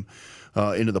 points a game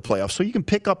into the playoffs. So you can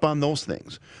pick up on those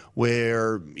things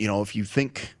where, if you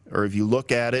think or if you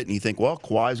look at it and you think, well,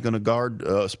 Kawhi's going to guard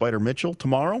Spider Mitchell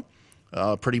tomorrow,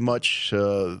 pretty much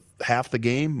half the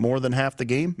game, more than half the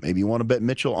game. Maybe you want to bet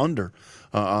Mitchell under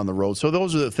on the road. So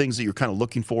those are the things that you're kind of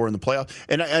looking for in the playoffs.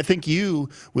 And I think you,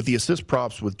 with the assist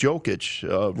props with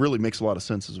Jokic, really makes a lot of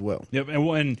sense as well. Yep.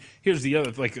 And here's the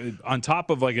other, on top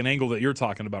of an angle that you're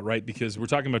talking about, right? Because we're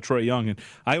talking about Trae Young, and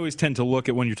I always tend to look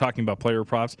at when you're talking about player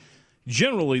props,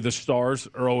 generally the stars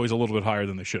are always a little bit higher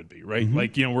than they should be, right?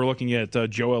 We're looking at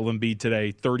Joel Embiid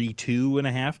today,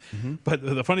 32.5. But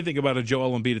the funny thing about a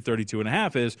Joel Embiid at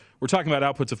 32.5 is we're talking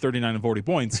about outputs of 39 and 40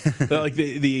 points.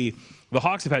 The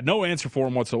Hawks have had no answer for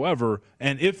him whatsoever,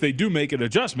 and if they do make an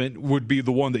adjustment, would be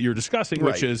the one that you're discussing,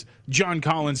 which is John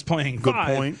Collins playing Good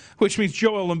 5, point. Which means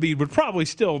Joel Embiid would probably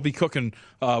still be cooking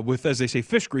with, as they say,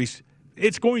 fish grease.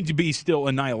 It's going to be still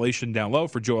annihilation down low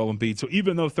for Joel Embiid. So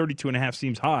even though 32.5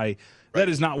 seems high, that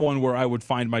is not one where I would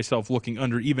find myself looking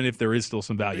under, even if there is still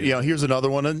some value. Here's another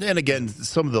one. And again,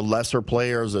 some of the lesser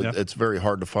players, it's very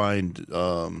hard to find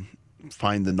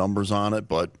the numbers on it,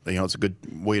 but it's a good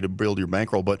way to build your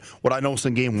bankroll. But what I noticed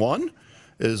in game 1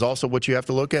 is also what you have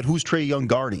to look at. Who's Trae Young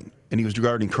guarding? And he was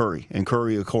guarding Curry. And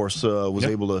Curry, of course, was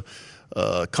able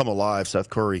to come alive, Seth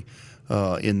Curry,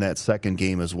 in that second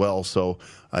game as well. So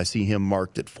I see him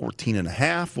marked at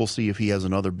 14.5. We'll see if he has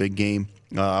another big game.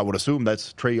 I would assume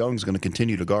that's Trae Young's going to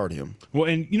continue to guard him. Well,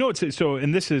 and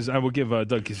this is, I will give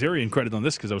Doug Kazarian credit on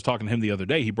this because I was talking to him the other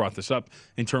day. He brought this up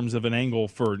in terms of an angle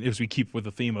for, as we keep with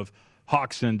the theme of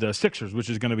Hawks and Sixers, which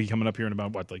is going to be coming up here in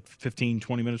about, 15,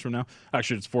 20 minutes from now?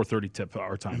 Actually, it's 4:30 tip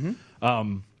our time.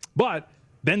 But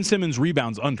Ben Simmons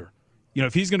rebounds under.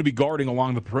 If he's going to be guarding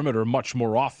along the perimeter much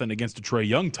more often against a Trae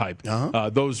Young type,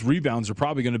 those rebounds are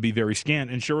probably going to be very scant.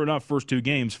 And sure enough, first 2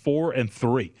 games, 4 and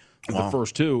 3 of the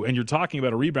first 2. And you're talking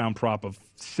about a rebound prop of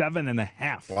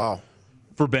 7.5. Wow.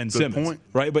 for Ben Simmons, point.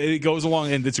 right? But it goes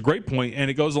along, and it's a great point, and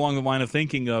it goes along the line of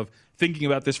thinking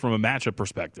about this from a matchup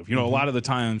perspective. A lot of the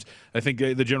times, I think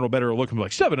the general bettor will look and be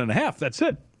like 7.5. That's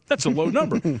it. That's a low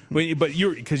number. But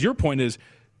your point is,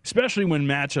 especially when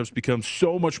matchups become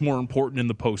so much more important in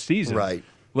the postseason, right?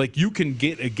 Like, you can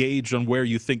get a gauge on where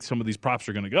you think some of these props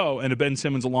are going to go, and a Ben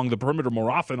Simmons along the perimeter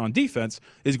more often on defense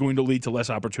is going to lead to less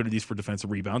opportunities for defensive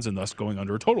rebounds and thus going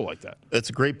under a total like that. That's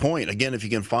a great point. Again, if you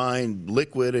can find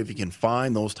liquid, if you can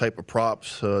find those type of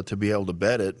props to be able to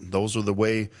bet it, those are the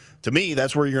way. To me,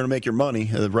 that's where you're going to make your money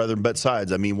rather than bet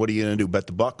sides. I mean, what are you going to do? Bet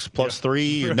the Bucks plus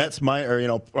 3, Right.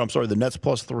 the Nets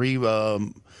plus 3,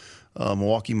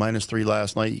 Milwaukee minus 3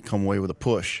 last night. You come away with a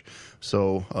push.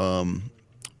 So.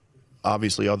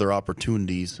 Obviously, other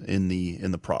opportunities in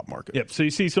the prop market. Yep. So you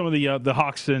see some of the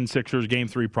Hawks and Sixers Game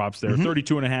 3 props there.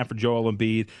 32.5 for Joel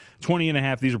Embiid,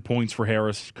 20.5. These are points for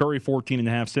Harris. Curry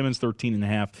 14.5, Simmons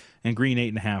 13.5, and Green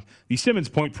 8.5. The Simmons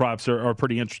point props are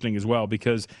pretty interesting as well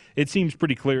because it seems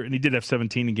pretty clear, and he did have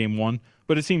 17 in Game 1,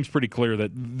 but it seems pretty clear that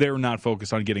they're not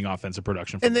focused on getting offensive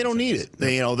production. And they don't need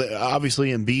it.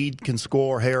 Obviously, Embiid can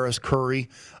score. Harris, Curry.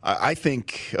 I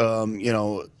think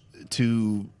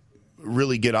to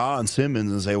really get on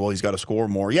Simmons and say, well, he's got to score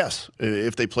more. Yes,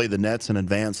 if they play the Nets and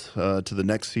advance to the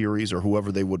next series or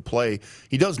whoever they would play,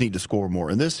 he does need to score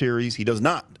more. In this series, he does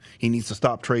not. He needs to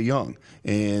stop Trae Young.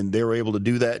 And they were able to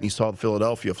do that, and you saw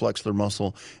Philadelphia flex their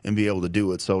muscle and be able to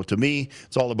do it. So to me,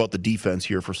 it's all about the defense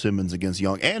here for Simmons against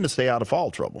Young and to stay out of foul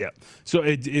trouble. Yeah. So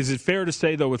is it fair to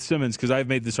say, though, with Simmons, because I've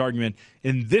made this argument,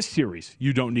 in this series,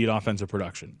 you don't need offensive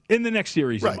production. In the next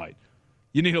series, you might.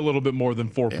 You need a little bit more than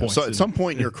 4 points. So at some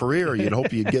point in your career, you'd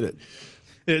hope you'd get it.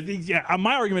 Yeah,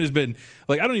 my argument has been,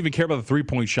 I don't even care about the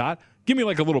 3-point shot. Give me a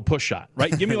little push shot,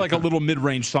 right? Give me a little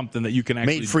mid-range something that you can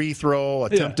actually... Made free throw,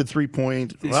 attempted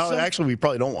 3-point. Well, actually, we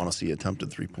probably don't want to see attempted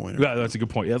 3-pointer. Yeah, that's a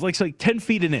good point. Yeah, it's like 10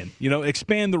 feet and in.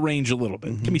 Expand the range a little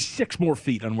bit. Give me 6 more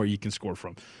feet on where you can score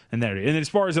from. And there. And as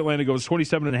far as Atlanta goes,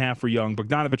 27.5 for Young.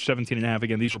 Bogdanovich, 17.5.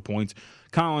 Again, these are points.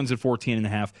 Collins at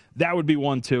 14.5. That would be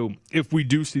 1-2. If we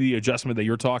do see the adjustment that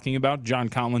you're talking about, John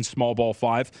Collins, small ball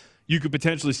 5, you could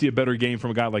potentially see a better game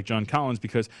from a guy like John Collins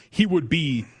because he would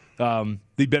be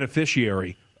the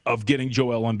beneficiary of getting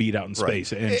Joel Embiid out in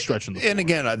space and stretching the floor. And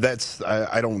again,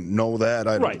 I don't know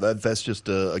that. That's just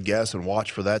a guess and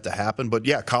watch for that to happen. But,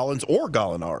 yeah, Collins or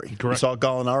Gallinari. Correct. We saw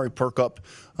Gallinari perk up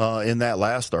in that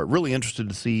last start. Really interested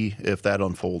to see if that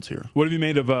unfolds here. What have you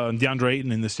made of DeAndre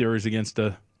Ayton in this series against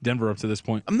Denver up to this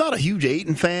point? I'm not a huge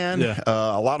Ayton fan. Yeah.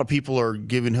 A lot of people are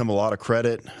giving him a lot of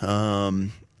credit.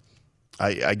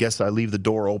 I guess I leave the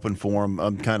door open for him.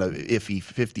 I'm kind of iffy,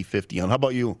 50-50 on. How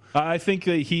about you? I think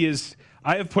that he is.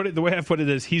 The way I've put it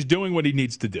is he's doing what he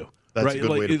needs to do. That's right? a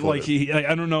good way to put it.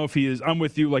 I don't know if he is. I'm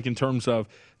with you, in terms of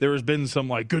there has been some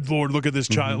good Lord, look at this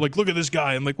child, look at this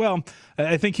guy. I'm well,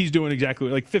 I think he's doing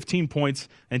exactly 15 points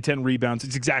and 10 rebounds.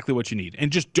 It's exactly what you need,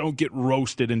 and just don't get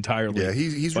roasted entirely. Yeah,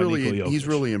 he's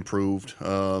really improved.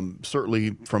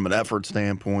 Certainly from an effort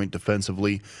standpoint,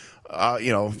 defensively.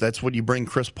 That's what you bring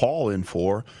Chris Paul in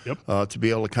for, to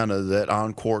be able to kind of that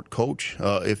on-court coach,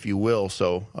 if you will.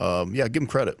 So, give him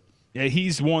credit. Yeah,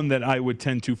 he's one that I would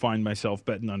tend to find myself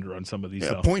betting under on some of these.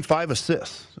 0.5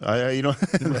 assists.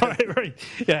 Right.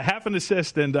 Yeah, half an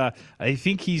assist, and I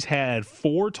think he's had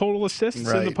 4 total assists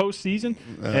in the postseason.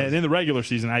 And in the regular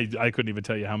season, I couldn't even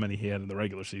tell you how many he had in the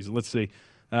regular season. Let's see.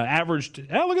 Averaged,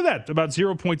 look at that, about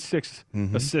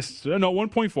 0.6 assists. No,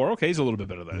 1.4. Okay, he's a little bit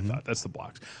better than I thought. That's the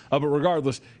blocks. But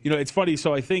regardless, it's funny.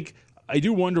 So I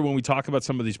do wonder when we talk about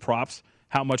some of these props,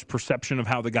 how much perception of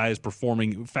how the guy is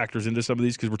performing factors into some of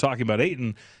these, because we're talking about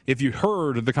Ayton. If you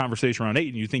heard the conversation around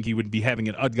Ayton, you think he would be having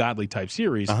an ungodly type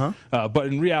series. But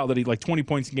in reality, 20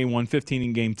 points in Game 1, 15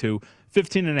 in Game 2,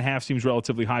 15.5 seems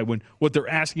relatively high when what they're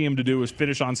asking him to do is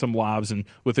finish on some lobs and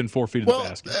within 4 feet of the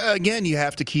basket. Again, you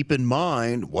have to keep in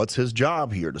mind what's his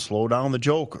job here, to slow down the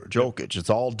Jokic. It's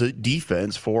all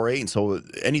defense for Ayton. So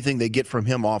anything they get from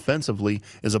him offensively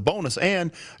is a bonus.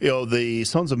 And, the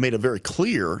Suns have made it very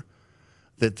clear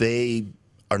that they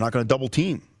are not going to double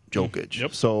team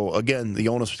Jokic. So, again, the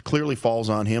onus clearly falls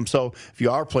on him. So, if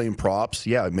you are playing props,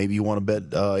 maybe you want to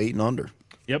bet Ayton under.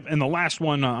 Yep, and the last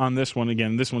one on this one,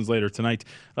 again, this one's later tonight,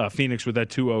 Phoenix with that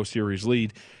 2-0 series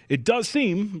lead. It does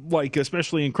seem like,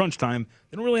 especially in crunch time,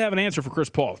 they don't really have an answer for Chris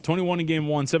Paul. 21 in Game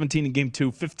 1, 17 in Game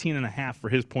 2, 15.5 for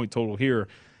his point total here.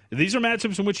 These are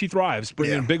matchups in which he thrives,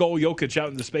 bringing big old Jokic out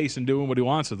into space and doing what he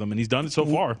wants with them, and he's done it so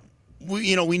far.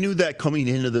 We knew that coming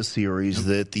into the series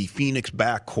that the Phoenix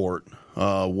backcourt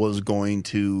was going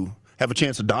to have a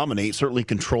chance to dominate, certainly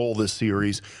control this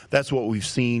series. That's what we've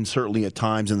seen certainly at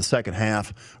times in the second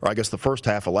half, or I guess the first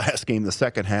half of last game, the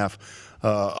second half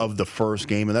of the first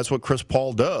game. And that's what Chris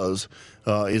Paul does,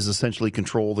 is essentially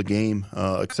control the game,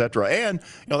 et cetera. And,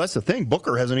 that's the thing.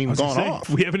 Booker hasn't even gone off.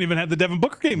 We haven't even had the Devin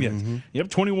Booker game yet. Yep,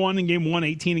 21 in game 1,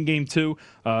 18 in game 2.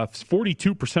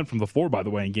 42% from the floor, by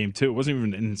the way, in game 2. It wasn't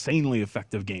even an insanely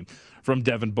effective game from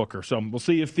Devin Booker. So we'll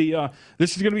see if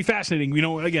this is going to be fascinating.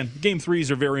 Again, game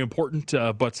 3s are very important,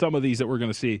 but some of these that we're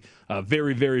going to see,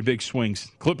 very, very big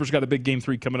swings. Clippers got a big game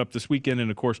 3 coming up this weekend,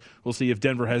 and, of course, we'll see if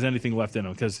Denver has anything left in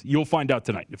them, because you'll find out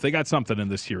tonight. If they got something in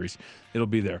this series, it'll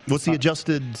be there. What's the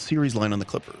adjusted series line on the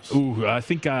Clippers? I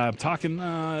think I'm talking,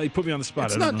 you put me on the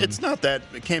spot. It's not that,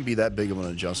 it can't be that big of an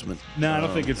adjustment. No, I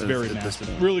don't think it's very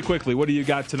massive. Really quickly, what do you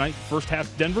got tonight? First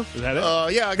half Denver? Is that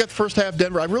it? Yeah, I got the first half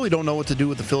Denver. I really don't know what to do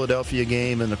with the Philadelphia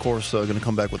game, and of course, going to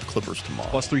come back with the Clippers tomorrow.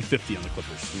 Plus 350 on the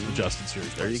Clippers, adjusted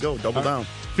series. There you go, double down.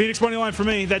 Phoenix money line for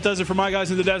me. That does it for my guys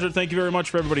in the desert. Thank you very much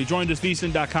for everybody who joined us.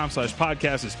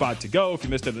 VSiN.com/podcast is spot to go if you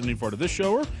missed any part of this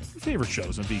show or your favorite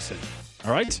shows on VSiN.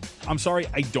 All right? I'm sorry,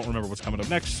 I don't remember what's coming up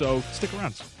next, so stick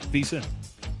around. VSiN.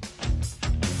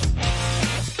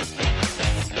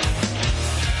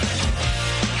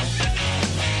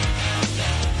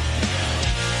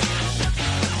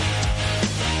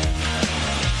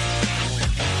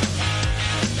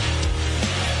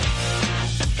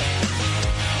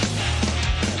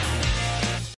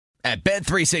 At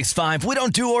Bet365, we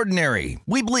don't do ordinary.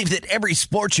 We believe that every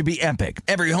sport should be epic.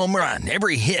 Every home run,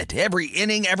 every hit, every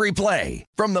inning, every play.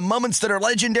 From the moments that are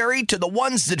legendary to the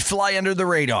ones that fly under the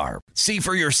radar. See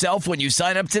for yourself when you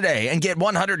sign up today and get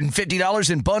 $150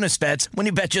 in bonus bets when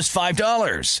you bet just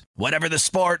 $5. Whatever the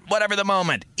sport, whatever the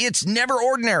moment, it's never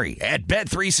ordinary at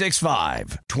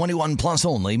Bet365. 21 plus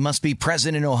only. Must be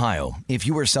present in Ohio. If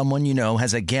you or someone you know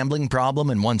has a gambling problem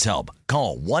and wants help,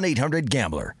 call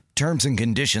 1-800-GAMBLER. Terms and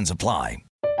conditions apply.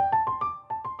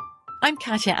 I'm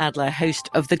Katya Adler, host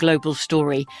of The Global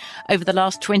Story. Over the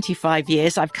last 25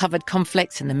 years, I've covered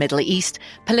conflicts in the Middle East,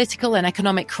 political and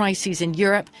economic crises in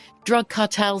Europe, drug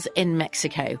cartels in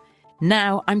Mexico.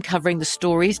 Now I'm covering the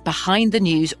stories behind the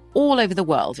news all over the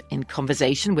world in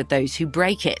conversation with those who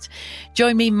break it.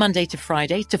 Join me Monday to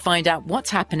Friday to find out what's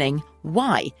happening,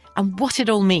 why, and what it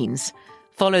all means.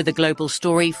 Follow The Global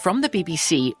Story from the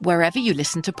BBC wherever you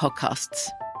listen to podcasts.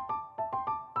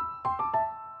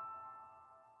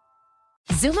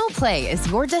 Xumo Play is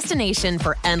your destination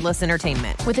for endless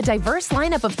entertainment. With a diverse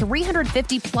lineup of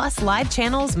 350-plus live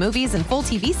channels, movies, and full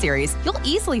TV series, you'll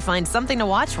easily find something to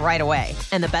watch right away.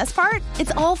 And the best part?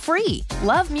 It's all free.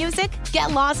 Love music?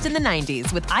 Get lost in the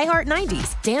 90s with iHeart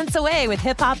 90s, dance away with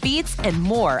hip-hop beats, and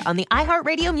more on the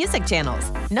iHeartRadio music channels.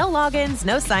 No logins,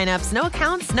 no signups, no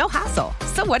accounts, no hassle.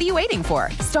 So what are you waiting for?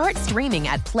 Start streaming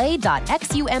at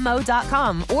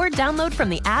play.xumo.com or download from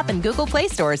the app and Google Play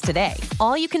stores today.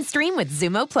 All you can stream with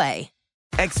Xumo Play.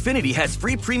 Xfinity has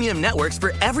free premium networks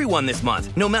for everyone this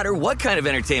month, no matter what kind of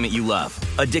entertainment you love.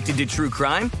 Addicted to true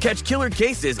crime? Catch killer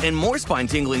cases and more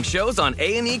spine-tingling shows on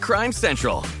A&E Crime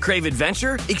Central. Crave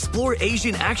adventure? Explore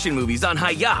Asian action movies on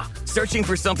Hi-Ya. Searching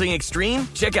for something extreme?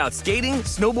 Check out skating,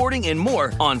 snowboarding, and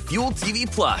more on Fuel TV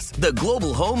Plus, the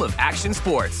global home of action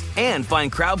sports. And find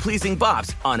crowd-pleasing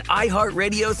bops on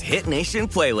iHeartRadio's Hit Nation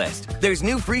playlist. There's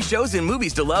new free shows and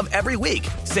movies to love every week.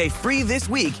 Say free this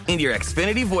week in your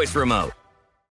Xfinity voice remote.